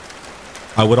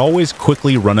 I would always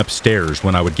quickly run upstairs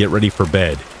when I would get ready for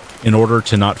bed in order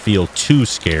to not feel too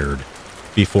scared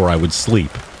before I would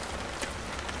sleep.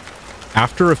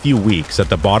 After a few weeks, at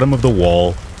the bottom of the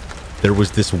wall, there was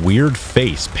this weird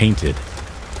face painted.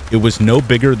 It was no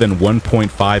bigger than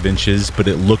 1.5 inches, but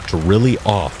it looked really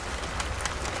off.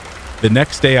 The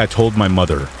next day I told my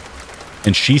mother,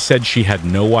 and she said she had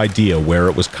no idea where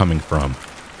it was coming from.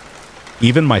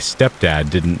 Even my stepdad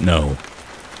didn't know,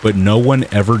 but no one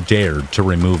ever dared to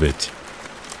remove it.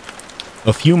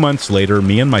 A few months later,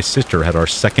 me and my sister had our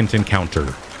second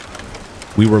encounter.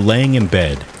 We were laying in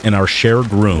bed in our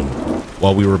shared room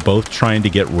while we were both trying to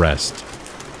get rest.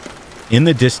 In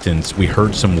the distance, we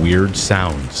heard some weird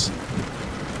sounds.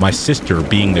 My sister,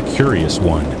 being the curious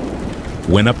one,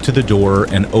 went up to the door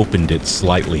and opened it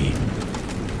slightly.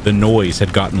 The noise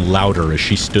had gotten louder as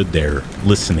she stood there,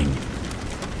 listening.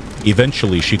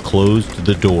 Eventually, she closed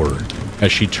the door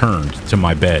as she turned to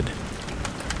my bed.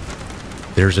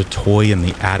 "There's a toy in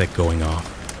the attic going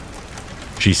off,"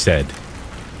 she said.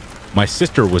 My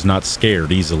sister was not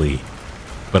scared easily,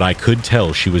 but I could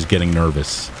tell she was getting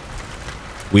nervous.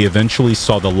 We eventually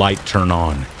saw the light turn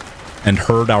on and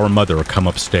heard our mother come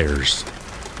upstairs.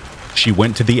 She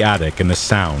went to the attic and the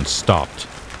sound stopped.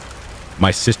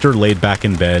 My sister laid back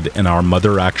in bed and our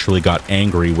mother actually got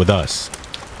angry with us,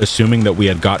 assuming that we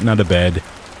had gotten out of bed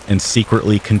and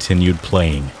secretly continued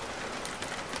playing.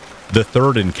 The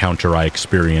third encounter I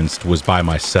experienced was by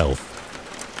myself.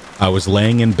 I was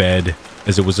laying in bed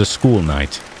as it was a school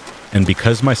night, and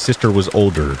because my sister was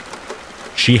older,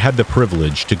 she had the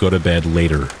privilege to go to bed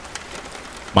later.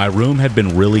 My room had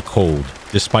been really cold,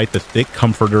 despite the thick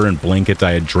comforter and blanket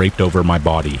I had draped over my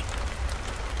body.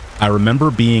 I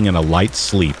remember being in a light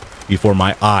sleep before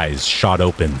my eyes shot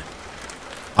open.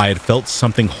 I had felt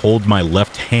something hold my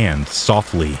left hand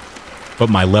softly, but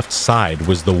my left side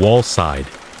was the wall side,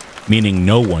 meaning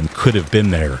no one could have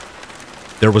been there.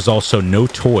 There was also no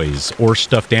toys or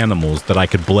stuffed animals that I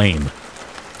could blame.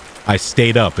 I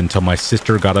stayed up until my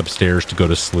sister got upstairs to go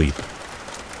to sleep.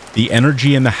 The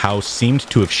energy in the house seemed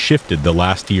to have shifted the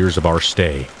last years of our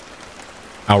stay.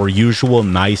 Our usual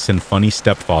nice and funny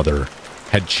stepfather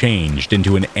had changed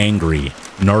into an angry,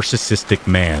 narcissistic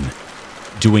man,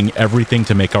 doing everything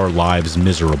to make our lives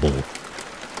miserable.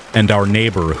 And our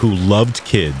neighbor, who loved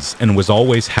kids and was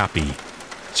always happy,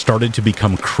 started to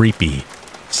become creepy,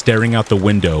 staring out the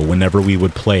window whenever we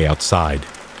would play outside.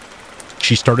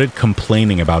 She started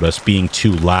complaining about us being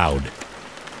too loud,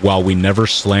 while we never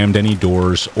slammed any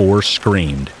doors or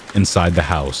screamed inside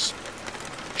the house.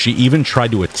 She even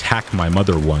tried to attack my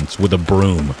mother once with a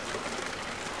broom.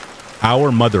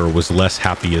 Our mother was less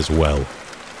happy as well.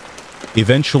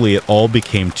 Eventually, it all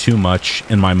became too much,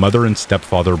 and my mother and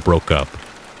stepfather broke up.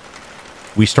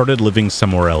 We started living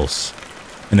somewhere else,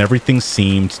 and everything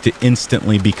seemed to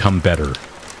instantly become better.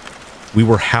 We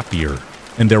were happier,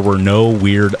 and there were no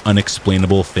weird,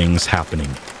 unexplainable things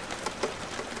happening.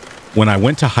 When I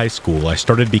went to high school, I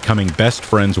started becoming best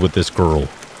friends with this girl.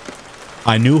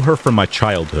 I knew her from my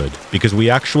childhood because we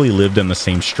actually lived in the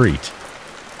same street.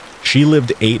 She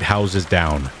lived 8 houses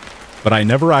down, but I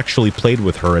never actually played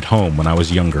with her at home when I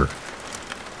was younger.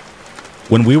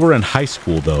 When we were in high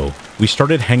school, though, we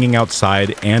started hanging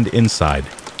outside and inside.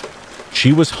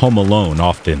 She was home alone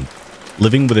often,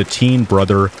 living with a teen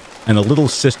brother and a little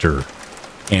sister,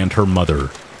 and her mother.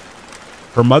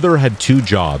 Her mother had 2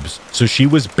 jobs, so she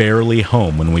was barely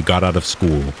home when we got out of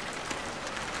school.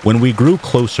 When we grew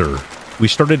closer, we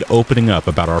started opening up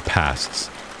about our pasts.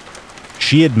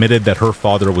 She admitted that her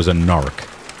father was a narc,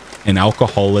 an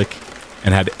alcoholic,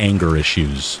 and had anger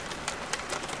issues.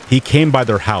 He came by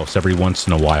their house every once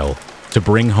in a while to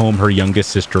bring home her youngest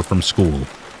sister from school.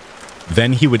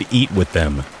 Then he would eat with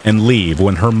them and leave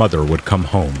when her mother would come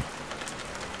home.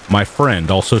 My friend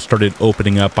also started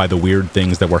opening up by the weird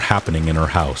things that were happening in her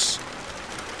house.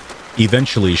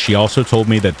 Eventually, she also told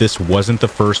me that this wasn't the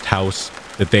first house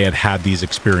that they had had these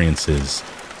experiences.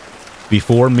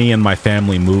 Before me and my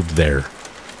family moved there,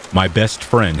 my best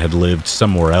friend had lived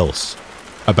somewhere else,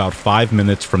 about 5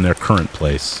 minutes from their current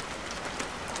place.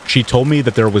 She told me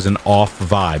that there was an off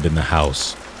vibe in the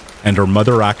house, and her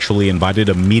mother actually invited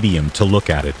a medium to look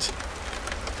at it.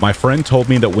 My friend told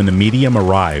me that when the medium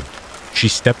arrived, she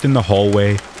stepped in the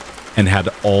hallway and had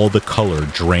all the color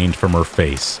drained from her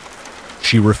face.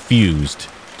 She refused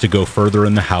to go further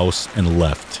in the house and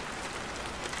left.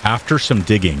 After some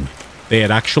digging, They had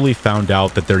actually found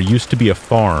out that there used to be a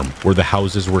farm where the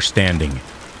houses were standing,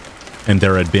 and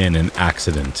there had been an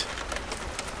accident.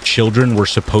 Children were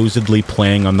supposedly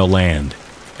playing on the land,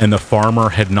 and the farmer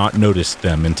had not noticed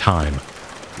them in time,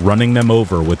 running them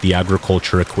over with the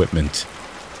agriculture equipment.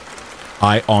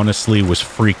 I honestly was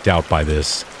freaked out by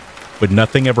this, but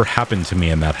nothing ever happened to me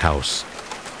in that house,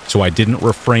 so I didn't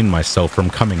refrain myself from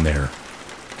coming there.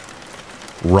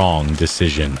 Wrong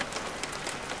decision.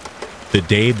 The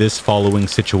day this following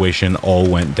situation all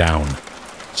went down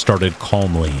started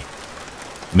calmly.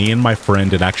 Me and my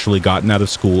friend had actually gotten out of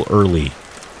school early,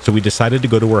 so we decided to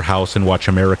go to her house and watch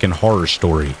American Horror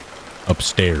Story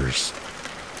upstairs.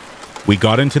 We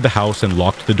got into the house and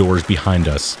locked the doors behind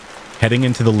us, heading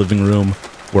into the living room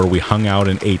where we hung out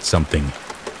and ate something,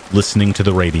 listening to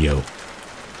the radio.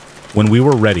 When we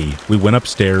were ready, we went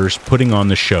upstairs, putting on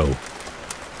the show.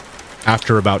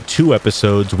 After about 2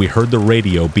 episodes, we heard the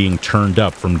radio being turned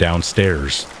up from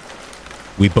downstairs.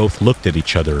 We both looked at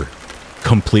each other,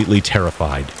 completely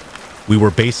terrified. We were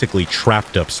basically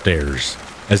trapped upstairs,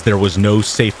 as there was no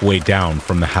safe way down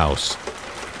from the house.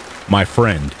 My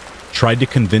friend tried to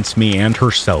convince me and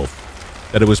herself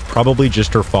that it was probably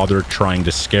just her father trying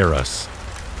to scare us.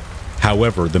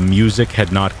 However, the music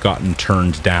had not gotten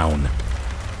turned down.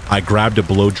 I grabbed a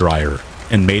blow dryer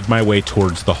and made my way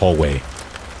towards the hallway.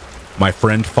 My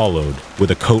friend followed with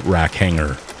a coat rack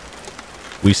hanger.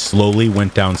 We slowly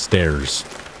went downstairs,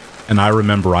 and I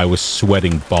remember I was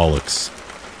sweating bollocks.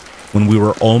 When we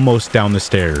were almost down the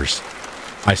stairs,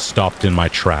 I stopped in my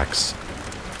tracks.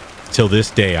 Till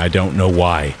this day, I don't know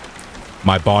why.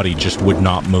 My body just would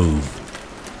not move,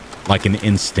 like an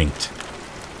instinct.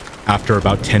 After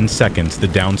about 10 seconds, the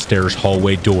downstairs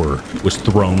hallway door was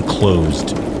thrown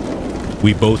closed.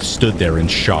 We both stood there in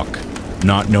shock,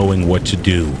 not knowing what to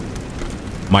do.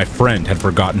 My friend had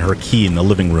forgotten her key in the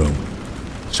living room,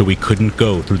 so we couldn't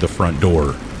go through the front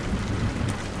door.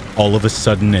 All of a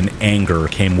sudden, an anger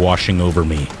came washing over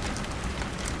me.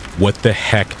 What the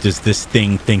heck does this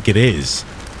thing think it is?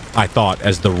 I thought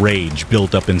as the rage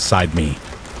built up inside me.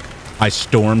 I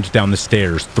stormed down the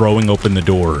stairs, throwing open the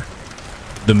door.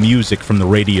 The music from the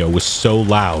radio was so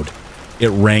loud, it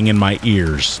rang in my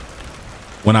ears.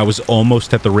 When I was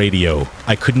almost at the radio,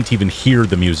 I couldn't even hear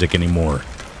the music anymore.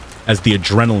 As the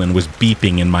adrenaline was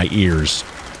beeping in my ears,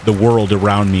 the world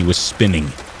around me was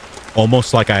spinning,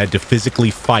 almost like I had to physically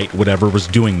fight whatever was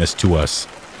doing this to us.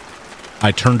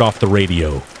 I turned off the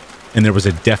radio, and there was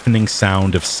a deafening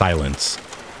sound of silence.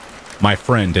 My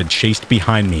friend had chased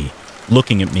behind me,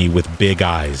 looking at me with big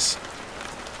eyes.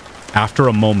 After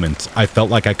a moment, I felt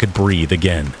like I could breathe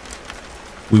again.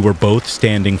 We were both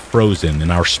standing frozen in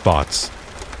our spots,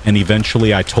 and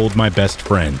eventually I told my best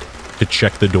friend to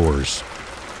check the doors.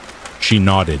 She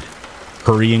nodded,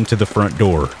 hurrying to the front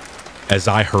door, as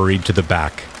I hurried to the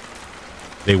back.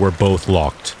 They were both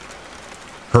locked.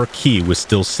 Her key was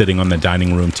still sitting on the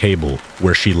dining room table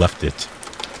where she left it.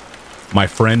 My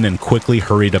friend then quickly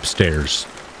hurried upstairs,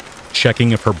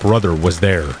 checking if her brother was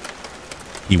there.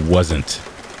 He wasn't.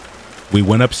 We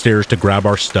went upstairs to grab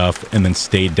our stuff and then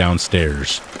stayed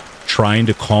downstairs, trying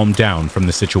to calm down from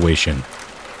the situation.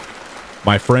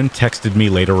 My friend texted me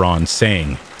later on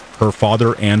saying her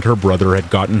father and her brother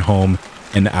had gotten home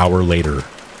an hour later,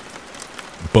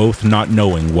 both not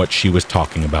knowing what she was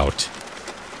talking about.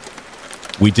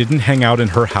 We didn't hang out in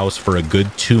her house for a good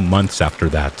 2 months after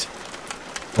that,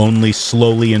 only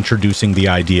slowly introducing the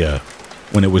idea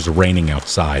when it was raining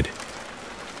outside.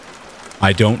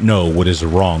 I don't know what is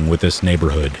wrong with this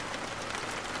neighborhood,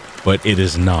 but it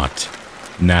is not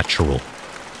natural.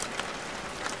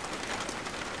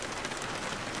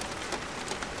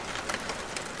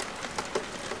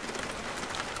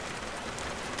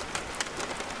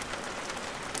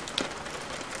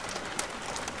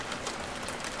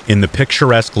 In the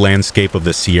picturesque landscape of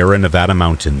the Sierra Nevada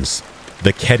mountains,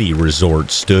 the Ketty Resort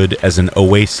stood as an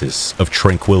oasis of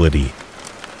tranquility.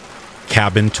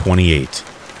 Cabin 28,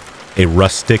 a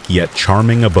rustic yet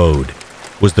charming abode,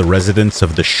 was the residence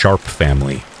of the Sharp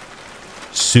family.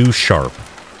 Sue Sharp,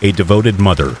 a devoted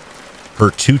mother, her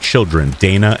 2 children,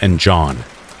 Dana and John,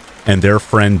 and their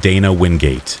friend Dana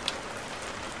Wingate.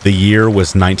 The year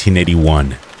was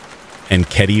 1981, and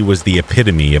Ketty was the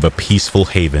epitome of a peaceful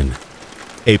haven,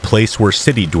 a place where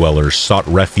city dwellers sought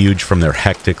refuge from their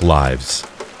hectic lives.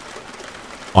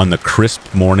 On the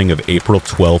crisp morning of April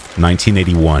 12,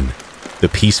 1981, the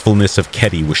peacefulness of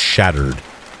Ketty was shattered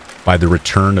by the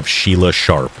return of Sheila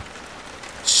Sharp,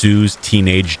 Sue's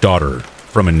teenage daughter,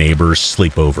 from a neighbor's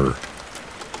sleepover.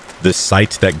 The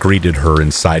sight that greeted her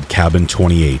inside Cabin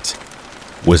 28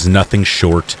 was nothing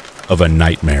short of a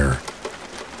nightmare.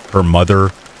 Her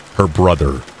mother, her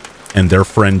brother, and their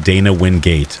friend Dana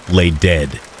Wingate lay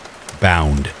dead,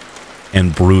 bound,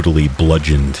 and brutally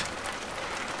bludgeoned.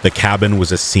 The cabin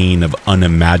was a scene of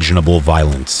unimaginable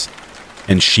violence,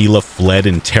 and Sheila fled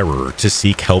in terror to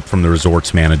seek help from the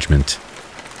resort's management.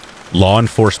 Law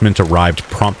enforcement arrived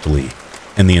promptly,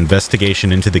 and the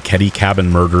investigation into the Ketty cabin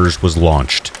murders was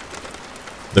launched.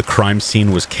 The crime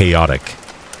scene was chaotic,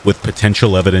 with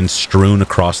potential evidence strewn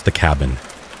across the cabin.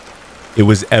 It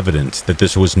was evident that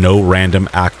this was no random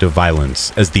act of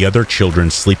violence, as the other children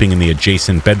sleeping in the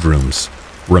adjacent bedrooms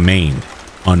remained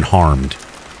unharmed.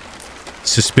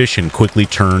 Suspicion quickly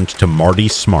turned to Marty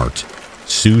Smart,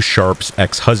 Sue Sharp's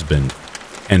ex-husband,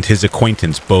 and his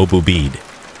acquaintance Bo Bubid,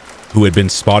 who had been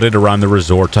spotted around the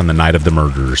resort on the night of the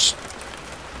murders.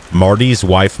 Marty's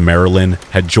wife Marilyn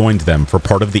had joined them for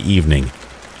part of the evening,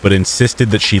 but insisted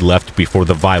that she left before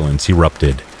the violence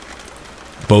erupted.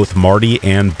 Both Marty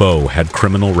and Bo had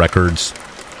criminal records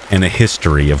and a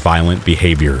history of violent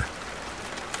behavior.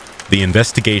 The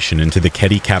investigation into the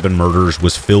Ketty cabin murders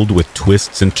was filled with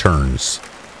twists and turns.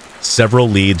 Several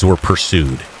leads were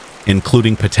pursued,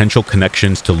 including potential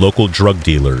connections to local drug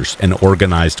dealers and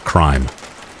organized crime.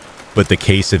 But the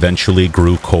case eventually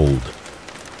grew cold.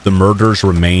 The murders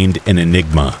remained an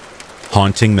enigma,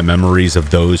 haunting the memories of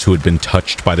those who had been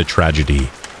touched by the tragedy.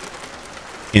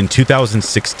 In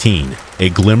 2016, a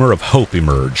glimmer of hope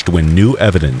emerged when new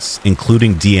evidence,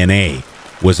 including DNA,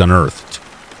 was unearthed.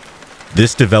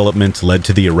 This development led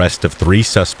to the arrest of 3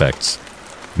 suspects: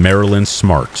 Marilyn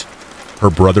Smart, her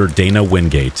brother Dana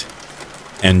Wingate,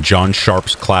 and John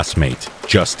Sharp's classmate,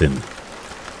 Justin.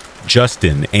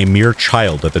 Justin, a mere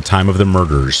child at the time of the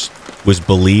murders, was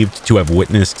believed to have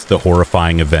witnessed the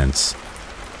horrifying events.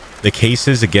 The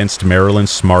cases against Marilyn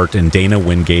Smart and Dana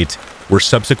Wingate were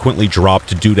subsequently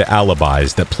dropped due to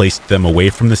alibis that placed them away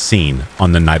from the scene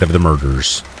on the night of the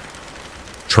murders.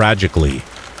 Tragically,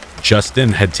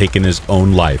 Justin had taken his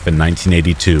own life in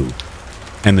 1982,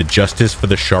 and the justice for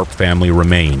the Sharp family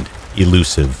remained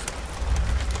elusive.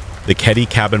 The Ketty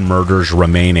cabin murders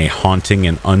remain a haunting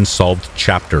and unsolved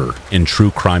chapter in true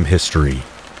crime history.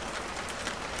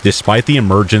 Despite the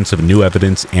emergence of new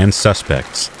evidence and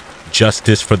suspects,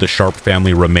 justice for the Sharp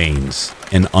family remains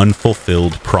an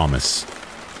unfulfilled promise.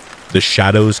 The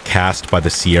shadows cast by the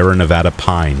Sierra Nevada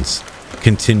pines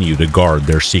continue to guard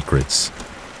their secrets,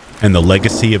 and the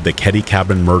legacy of the Ketty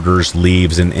cabin murders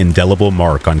leaves an indelible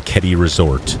mark on Ketty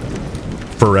Resort,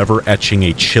 forever etching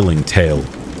a chilling tale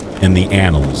in the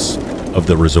annals of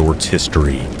the resort's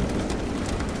history.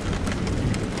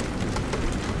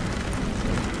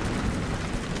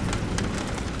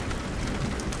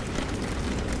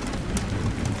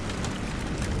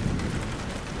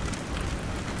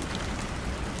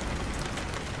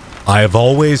 I have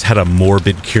always had a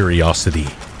morbid curiosity,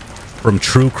 from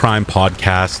true crime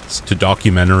podcasts to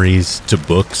documentaries to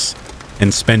books,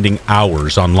 and spending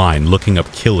hours online looking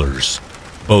up killers,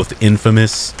 both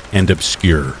infamous and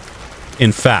obscure.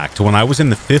 In fact, when I was in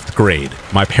the 5th grade,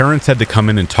 my parents had to come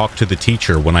in and talk to the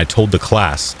teacher when I told the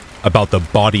class about the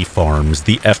body farms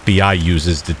the FBI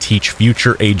uses to teach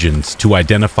future agents to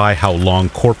identify how long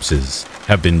corpses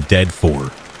have been dead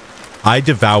for. I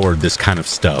devoured this kind of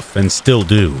stuff and still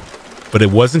do, but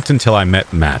it wasn't until I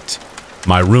met Matt,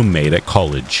 my roommate at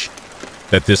college,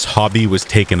 that this hobby was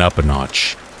taken up a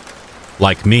notch.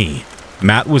 Like me,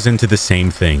 Matt was into the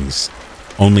same things,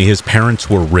 only his parents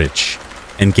were rich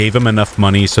and gave him enough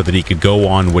money so that he could go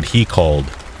on what he called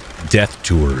death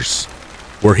tours,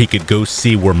 where he could go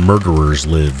see where murderers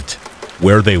lived,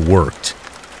 where they worked,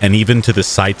 and even to the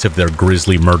sites of their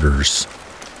grisly murders.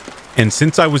 And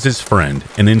since I was his friend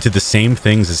and into the same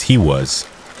things as he was,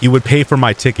 he would pay for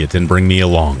my ticket and bring me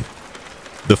along.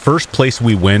 The first place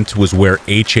we went was where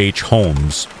H.H.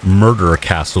 Holmes' murder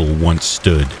castle once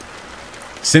stood.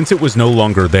 Since it was no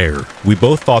longer there, we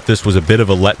both thought this was a bit of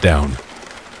a letdown.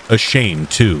 A shame,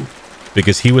 too,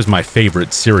 because he was my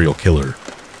favorite serial killer.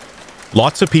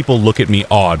 Lots of people look at me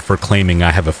odd for claiming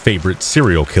I have a favorite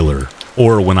serial killer,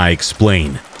 or when I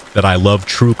explain that I love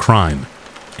true crime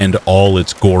and all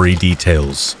its gory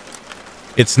details.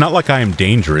 It's not like I am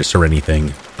dangerous or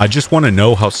anything. I just want to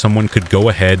know how someone could go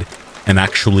ahead and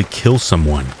actually kill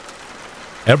someone.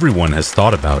 Everyone has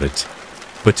thought about it,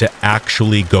 but to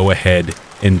actually go ahead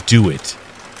and do it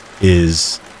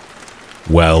is,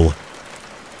 well,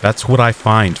 that's what I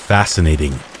find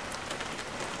fascinating.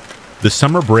 The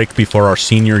summer break before our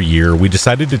senior year, we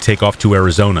decided to take off to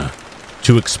Arizona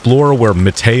to explore where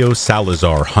Mateo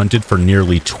Salazar hunted for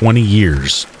nearly 20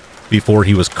 years before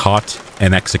he was caught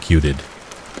and executed.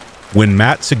 When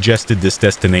Matt suggested this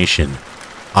destination,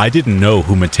 I didn't know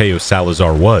who Mateo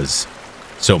Salazar was,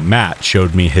 so Matt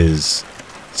showed me his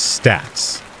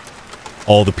stats.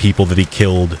 all the people that he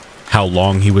killed, how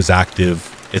long he was active,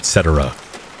 etc.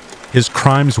 His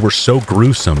crimes were so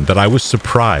gruesome that I was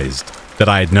surprised that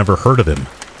I had never heard of him.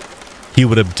 He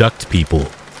would abduct people,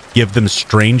 give them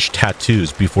strange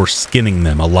tattoos before skinning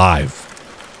them alive,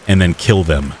 and then kill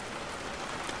them.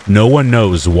 No one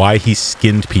knows why he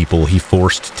skinned people he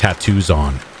forced tattoos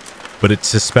on, but it's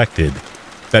suspected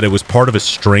that it was part of a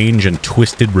strange and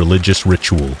twisted religious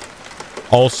ritual.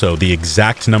 Also, the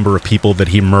exact number of people that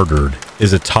he murdered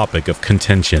is a topic of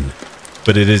contention,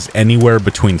 but it is anywhere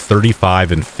between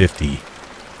 35 and 50.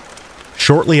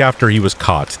 Shortly after he was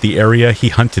caught, the area he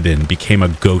hunted in became a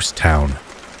ghost town.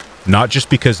 Not just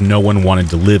because no one wanted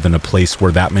to live in a place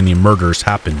where that many murders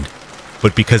happened,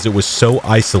 but because it was so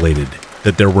isolated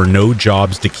that there were no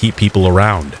jobs to keep people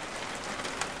around.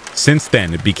 Since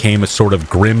then, it became a sort of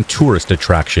grim tourist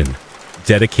attraction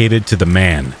dedicated to the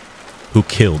man who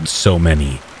killed so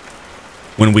many.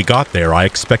 When we got there, I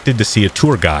expected to see a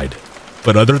tour guide,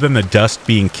 but other than the dust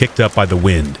being kicked up by the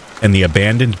wind and the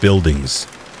abandoned buildings,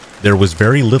 there was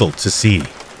very little to see.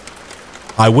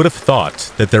 I would have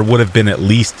thought that there would have been at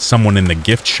least someone in the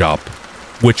gift shop,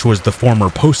 which was the former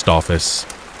post office,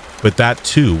 but that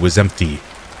too was empty.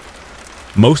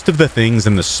 Most of the things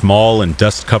in the small and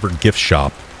dust-covered gift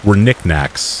shop were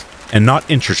knickknacks and not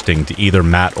interesting to either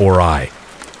Matt or I.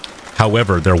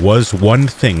 However, there was one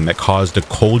thing that caused a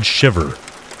cold shiver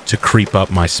to creep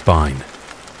up my spine.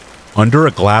 Under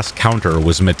a glass counter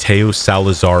was Mateo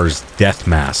Salazar's death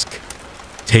mask,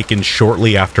 taken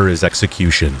shortly after his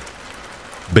execution.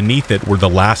 Beneath it were the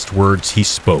last words he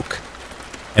spoke,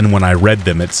 and when I read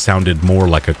them it sounded more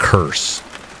like a curse.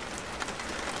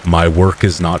 "My work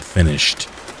is not finished.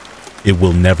 It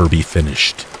will never be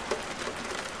finished.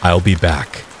 I'll be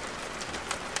back."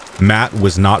 Matt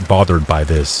was not bothered by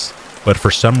this, but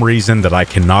for some reason that I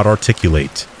cannot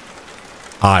articulate,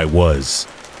 I was.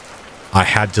 I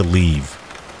had to leave,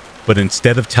 but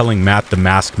instead of telling Matt the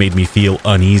mask made me feel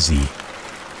uneasy,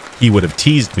 he would have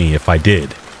teased me if I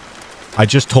did. I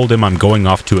just told him I'm going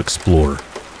off to explore,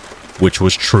 which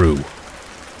was true.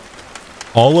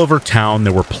 All over town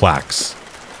there were plaques.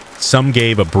 Some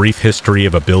gave a brief history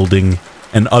of a building,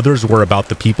 and others were about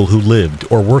the people who lived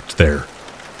or worked there.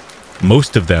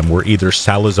 Most of them were either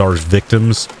Salazar's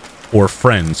victims or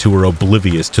friends who were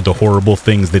oblivious to the horrible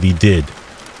things that he did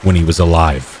when he was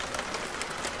alive.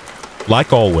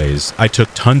 Like always, I took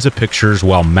tons of pictures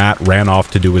while Matt ran off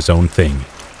to do his own thing.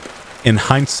 In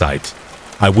hindsight,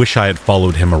 I wish I had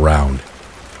followed him around.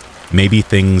 Maybe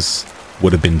things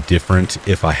would have been different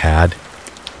if I had.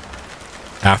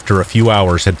 After a few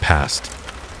hours had passed,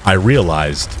 I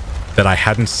realized that I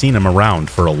hadn't seen him around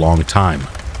for a long time.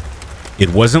 It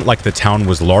wasn't like the town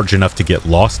was large enough to get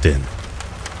lost in.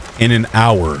 In an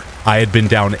hour, I had been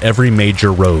down every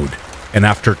major road, and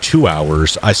after 2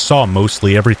 hours, I saw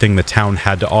mostly everything the town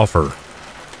had to offer.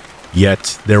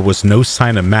 Yet, there was no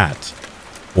sign of Matt,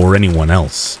 or anyone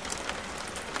else.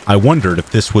 I wondered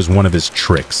if this was one of his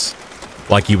tricks,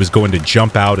 like he was going to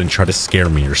jump out and try to scare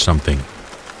me or something.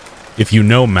 If you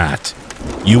know Matt,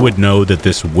 you would know that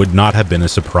this would not have been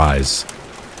a surprise.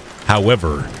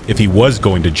 However, if he was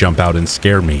going to jump out and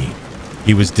scare me,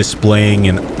 he was displaying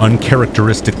an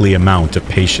uncharacteristically amount of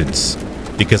patience,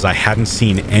 because I hadn't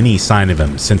seen any sign of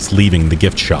him since leaving the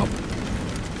gift shop.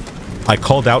 I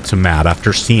called out to Matt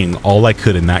after seeing all I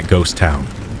could in that ghost town,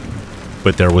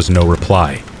 but there was no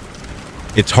reply.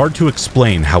 It's hard to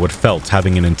explain how it felt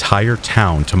having an entire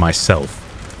town to myself.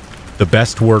 The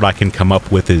best word I can come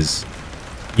up with is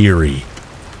eerie,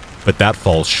 but that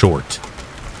falls short.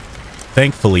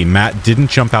 Thankfully, Matt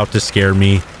didn't jump out to scare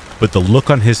me, but the look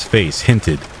on his face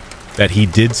hinted that he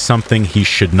did something he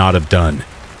should not have done.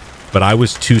 But I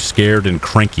was too scared and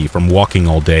cranky from walking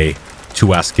all day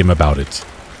to ask him about it.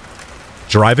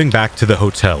 Driving back to the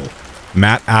hotel,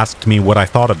 Matt asked me what I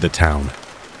thought of the town,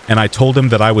 and I told him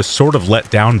that I was sort of let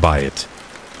down by it.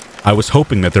 I was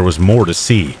hoping that there was more to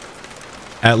see.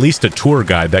 At least a tour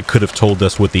guide that could have told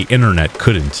us what the internet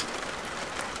couldn't.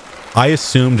 I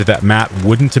assumed that Matt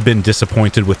wouldn't have been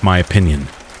disappointed with my opinion,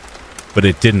 but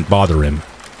it didn't bother him.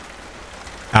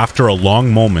 After a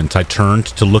long moment, I turned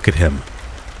to look at him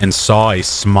and saw a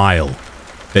smile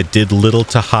that did little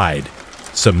to hide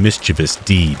some mischievous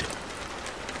deed.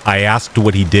 I asked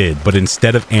what he did, but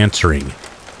instead of answering,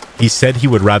 he said he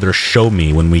would rather show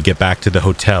me when we get back to the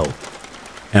hotel,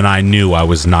 and I knew I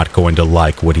was not going to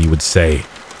like what he would say.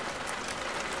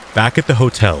 Back at the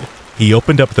hotel, he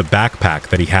opened up the backpack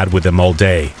that he had with him all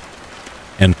day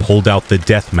and pulled out the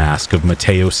death mask of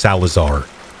Mateo Salazar.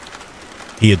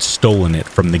 He had stolen it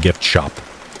from the gift shop.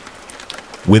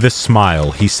 With a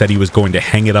smile, he said he was going to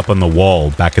hang it up on the wall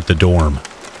back at the dorm.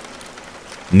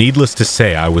 Needless to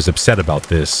say, I was upset about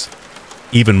this,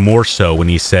 even more so when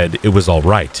he said it was all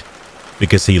right,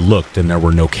 because he looked and there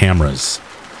were no cameras.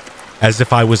 As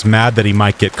if I was mad that he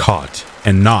might get caught,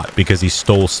 and not because he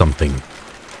stole something.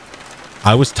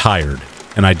 I was tired,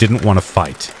 and I didn't want to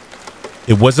fight.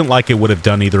 It wasn't like it would have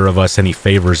done either of us any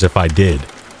favors if I did,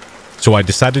 so I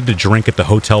decided to drink at the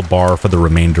hotel bar for the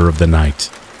remainder of the night.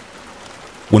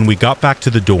 When we got back to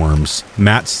the dorms,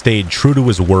 Matt stayed true to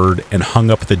his word and hung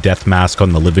up the death mask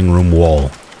on the living room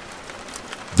wall.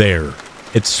 There,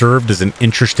 it served as an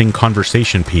interesting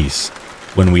conversation piece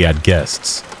when we had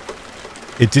guests.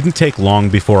 It didn't take long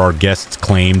before our guests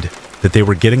claimed that they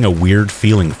were getting a weird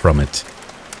feeling from it.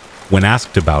 When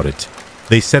asked about it,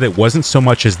 they said it wasn't so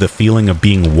much as the feeling of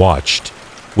being watched,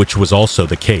 which was also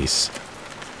the case,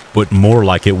 but more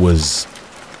like it was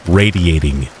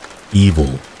radiating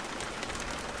evil.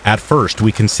 At first,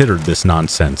 we considered this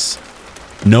nonsense.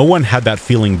 No one had that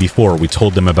feeling before we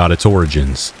told them about its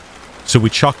origins, so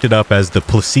we chalked it up as the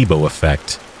placebo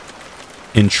effect.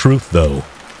 In truth, though,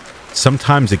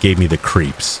 sometimes it gave me the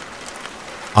creeps.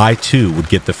 I, too, would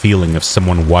get the feeling of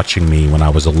someone watching me when I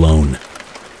was alone.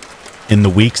 In the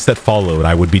weeks that followed,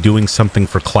 I would be doing something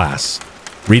for class,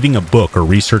 reading a book or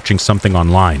researching something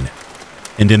online,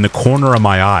 and in the corner of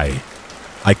my eye,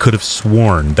 I could have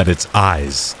sworn that its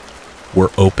eyes were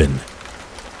open.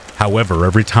 However,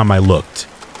 every time I looked,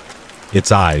 its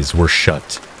eyes were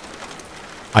shut.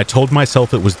 I told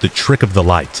myself it was the trick of the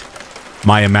light,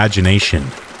 my imagination,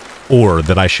 or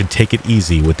that I should take it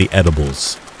easy with the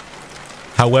edibles.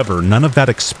 However, none of that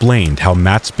explained how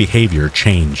Matt's behavior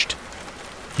changed.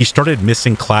 He started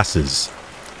missing classes.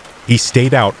 He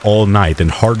stayed out all night and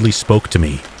hardly spoke to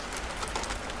me.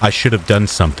 I should have done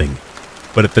something,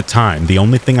 but at the time, the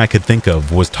only thing I could think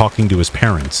of was talking to his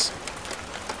parents.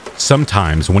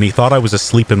 Sometimes, when he thought I was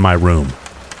asleep in my room,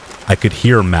 I could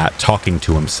hear Matt talking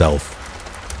to himself.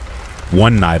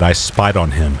 One night, I spied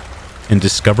on him and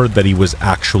discovered that he was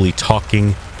actually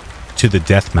talking to the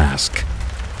death mask.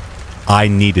 I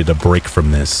needed a break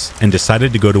from this and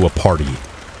decided to go to a party.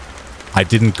 I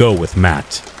didn't go with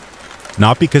Matt,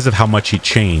 not because of how much he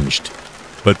changed,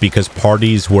 but because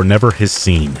parties were never his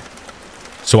scene.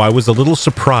 So I was a little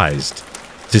surprised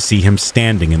to see him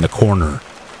standing in the corner,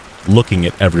 looking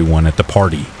at everyone at the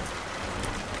party.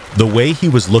 The way he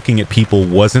was looking at people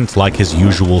wasn't like his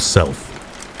usual self.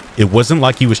 It wasn't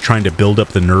like he was trying to build up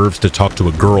the nerves to talk to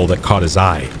a girl that caught his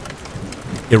eye.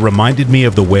 It reminded me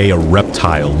of the way a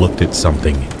reptile looked at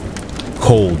something.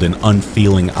 Cold and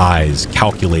unfeeling eyes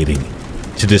calculating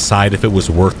to decide if it was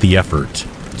worth the effort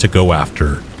to go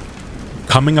after.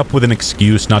 Coming up with an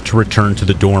excuse not to return to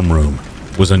the dorm room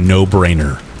was a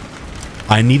no-brainer.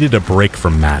 I needed a break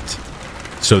from Matt.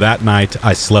 So that night,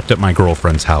 I slept at my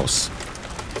girlfriend's house.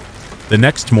 The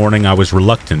next morning, I was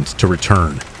reluctant to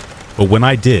return, but when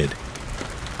I did,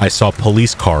 I saw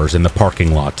police cars in the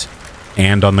parking lot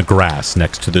and on the grass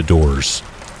next to the doors.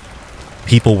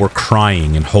 People were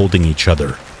crying and holding each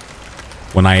other.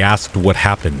 When I asked what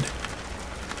happened,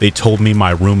 they told me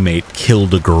my roommate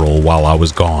killed a girl while I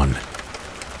was gone.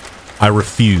 I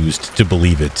refused to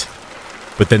believe it.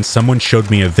 But then someone showed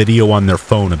me a video on their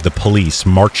phone of the police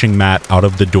marching Matt out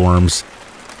of the dorms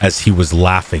as he was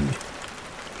laughing.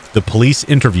 The police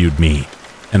interviewed me,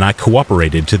 and I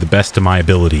cooperated to the best of my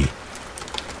ability.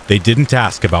 They didn't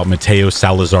ask about Mateo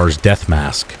Salazar's death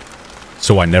mask,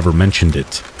 so I never mentioned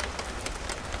it.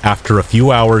 After a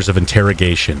few hours of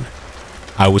interrogation,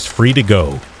 I was free to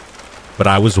go, but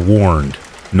I was warned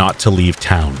not to leave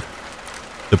town.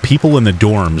 The people in the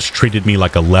dorms treated me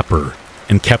like a leper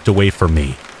and kept away from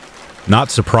me.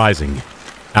 Not surprising.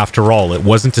 After all, it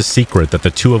wasn't a secret that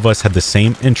the two of us had the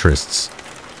same interests,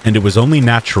 and it was only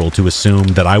natural to assume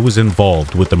that I was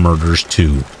involved with the murders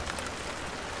too.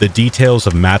 The details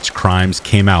of Matt's crimes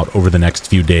came out over the next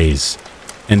few days,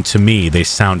 and to me they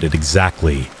sounded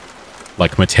exactly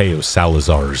like Mateo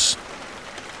Salazar's.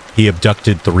 He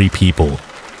abducted 3 people,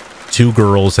 2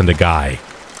 girls and a guy,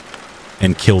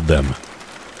 and killed them.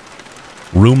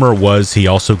 Rumor was he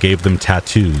also gave them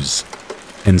tattoos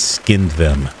and skinned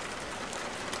them.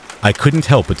 I couldn't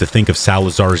help but to think of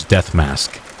Salazar's death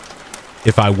mask.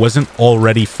 If I wasn't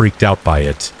already freaked out by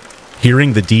it,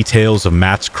 hearing the details of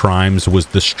Matt's crimes was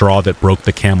the straw that broke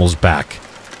the camel's back,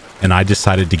 and I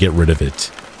decided to get rid of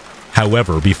it.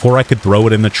 However, before I could throw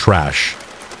it in the trash,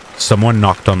 someone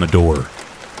knocked on the door.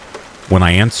 When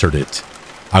I answered it,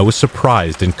 I was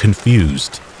surprised and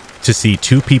confused to see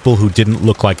 2 people who didn't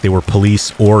look like they were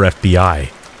police or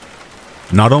FBI.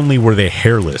 Not only were they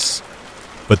hairless,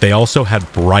 but they also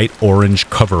had bright orange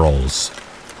coveralls.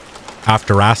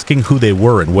 After asking who they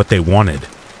were and what they wanted,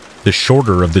 The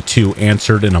shorter of the two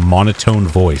answered in a monotone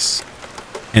voice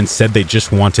and said they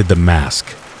just wanted the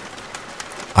mask.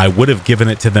 I would have given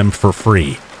it to them for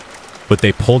free, but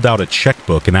they pulled out a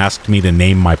checkbook and asked me to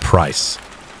name my price.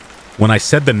 When I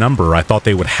said the number, I thought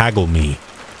they would haggle me,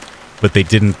 but they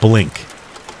didn't blink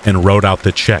and wrote out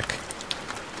the check.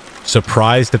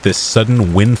 Surprised at this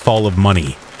sudden windfall of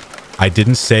money, I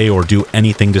didn't say or do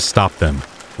anything to stop them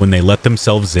when they let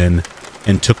themselves in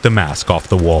and took the mask off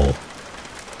the wall.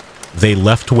 They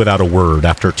left without a word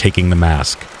after taking the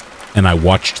mask, and I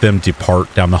watched them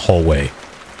depart down the hallway.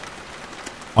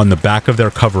 On the back of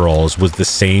their coveralls was the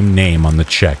same name on the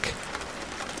check: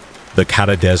 the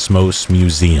Catadesmos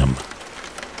Museum.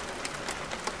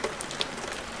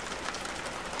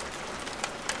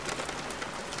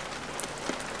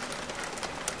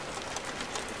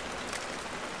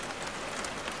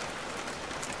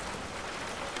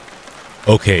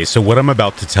 Okay, so what I'm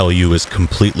about to tell you is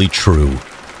completely true.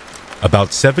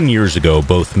 About 7 years ago,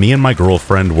 both me and my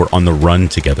girlfriend were on the run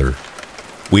together.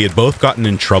 We had both gotten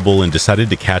in trouble and decided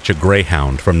to catch a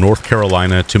Greyhound from North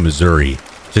Carolina to Missouri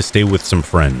to stay with some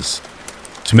friends.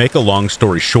 To make a long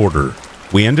story shorter,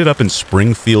 we ended up in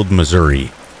Springfield,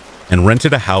 Missouri, and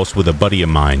rented a house with a buddy of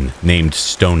mine named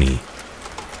Stoney.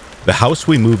 The house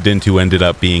we moved into ended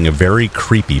up being a very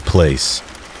creepy place.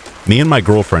 Me and my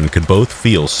girlfriend could both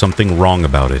feel something wrong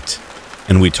about it,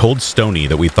 and we told Stoney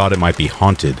that we thought it might be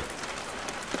haunted.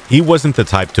 He wasn't the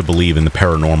type to believe in the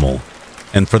paranormal,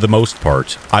 and for the most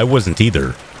part, I wasn't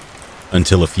either,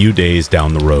 until a few days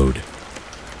down the road.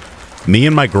 Me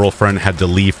and my girlfriend had to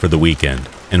leave for the weekend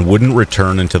and wouldn't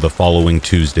return until the following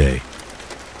Tuesday.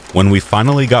 When we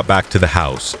finally got back to the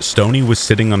house, Stoney was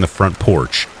sitting on the front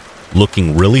porch,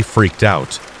 looking really freaked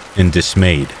out and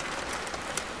dismayed.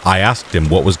 I asked him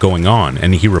what was going on,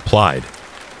 and he replied,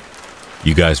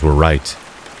 "You guys were right.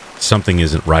 Something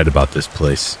isn't right about this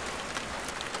place."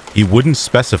 He wouldn't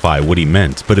specify what he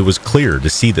meant, but it was clear to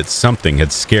see that something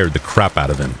had scared the crap out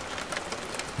of him.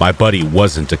 My buddy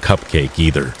wasn't a cupcake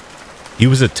either. He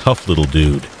was a tough little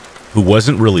dude who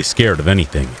wasn't really scared of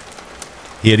anything.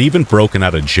 He had even broken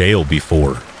out of jail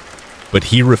before, but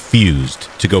he refused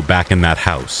to go back in that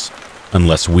house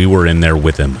unless we were in there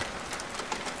with him.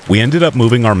 We ended up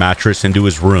moving our mattress into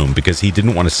his room because he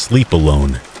didn't want to sleep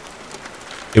alone.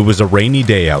 It was a rainy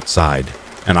day outside,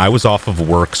 and I was off of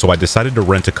work, so I decided to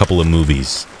rent a couple of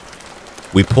movies.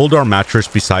 We pulled our mattress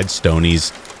beside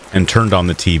Stoney's and turned on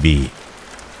the TV.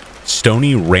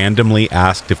 Stoney randomly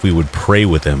asked if we would pray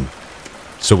with him,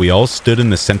 so we all stood in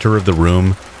the center of the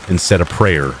room and said a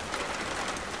prayer.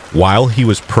 While he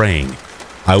was praying,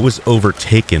 I was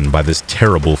overtaken by this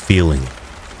terrible feeling.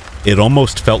 It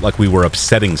almost felt like we were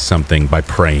upsetting something by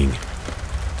praying.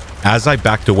 As I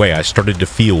backed away, I started to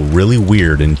feel really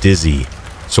weird and dizzy,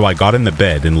 so I got in the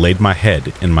bed and laid my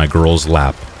head in my girl's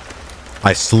lap.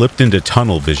 I slipped into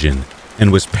tunnel vision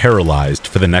and was paralyzed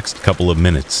for the next couple of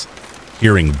minutes,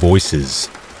 hearing voices.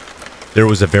 There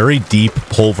was a very deep,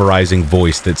 pulverizing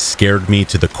voice that scared me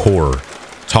to the core,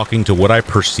 talking to what I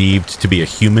perceived to be a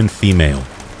human female.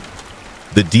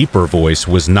 The deeper voice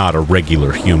was not a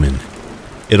regular human.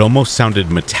 It almost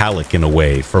sounded metallic in a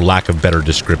way, for lack of better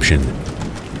description.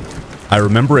 I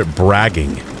remember it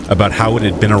bragging about how it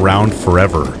had been around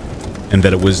forever and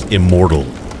that it was immortal.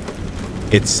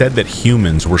 It said that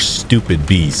humans were stupid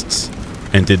beasts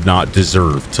and did not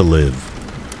deserve to live.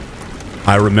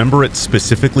 I remember it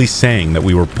specifically saying that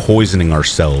we were poisoning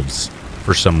ourselves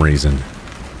for some reason.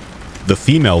 The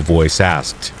female voice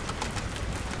asked,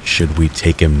 "Should we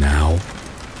take him now?"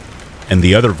 And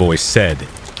the other voice said,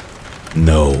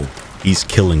 "No, he's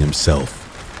killing himself,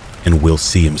 and we'll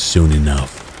see him soon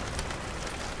enough."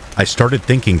 I started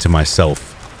thinking to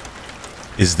myself,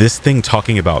 is this thing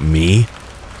talking about me?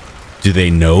 Do they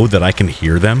know that I can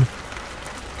hear them?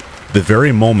 The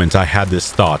very moment I had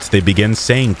this thought, they began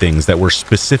saying things that were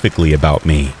specifically about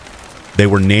me. They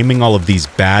were naming all of these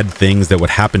bad things that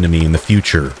would happen to me in the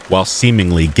future, while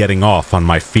seemingly getting off on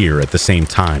my fear at the same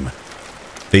time.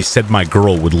 They said my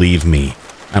girl would leave me,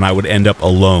 and I would end up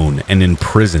alone and in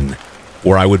prison,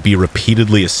 where I would be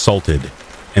repeatedly assaulted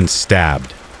and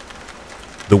stabbed.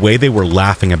 The way they were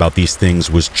laughing about these things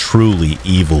was truly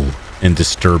evil and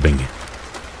disturbing.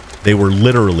 They were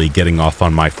literally getting off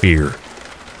on my fear.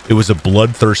 It was a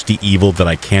bloodthirsty evil that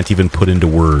I can't even put into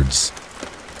words.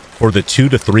 For the 2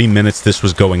 to 3 minutes this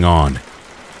was going on,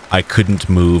 I couldn't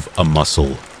move a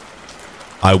muscle.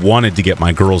 I wanted to get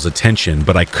my girl's attention,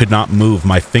 but I could not move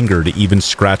my finger to even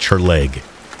scratch her leg.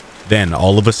 Then,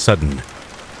 all of a sudden,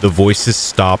 the voices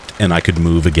stopped and I could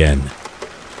move again.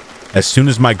 As soon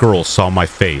as my girl saw my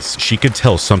face, she could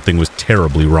tell something was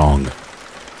terribly wrong.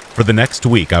 For the next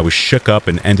week, I was shook up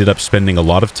and ended up spending a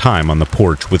lot of time on the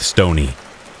porch with Stony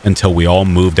until we all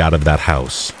moved out of that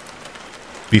house.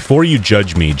 Before you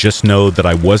judge me, just know that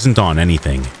I wasn't on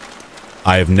anything.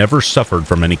 I have never suffered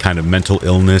from any kind of mental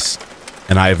illness,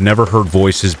 and I have never heard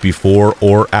voices before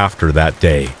or after that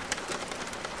day.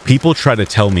 People try to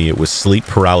tell me it was sleep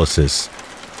paralysis,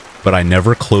 but I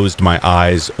never closed my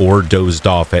eyes or dozed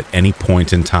off at any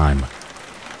point in time.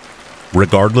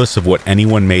 Regardless of what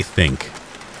anyone may think,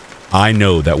 I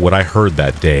know that what I heard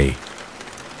that day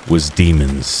was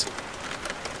demons.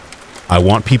 I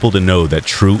want people to know that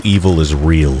true evil is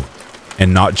real,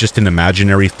 and not just an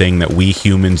imaginary thing that we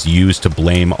humans use to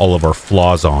blame all of our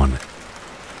flaws on.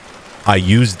 I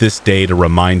use this day to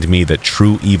remind me that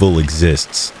true evil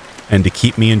exists, and to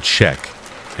keep me in check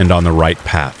and on the right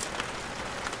path.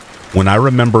 When I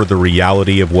remember the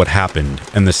reality of what happened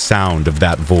and the sound of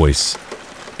that voice,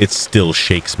 it still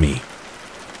shakes me.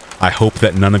 I hope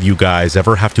that none of you guys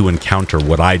ever have to encounter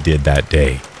what I did that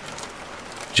day.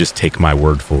 Just take my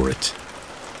word for it.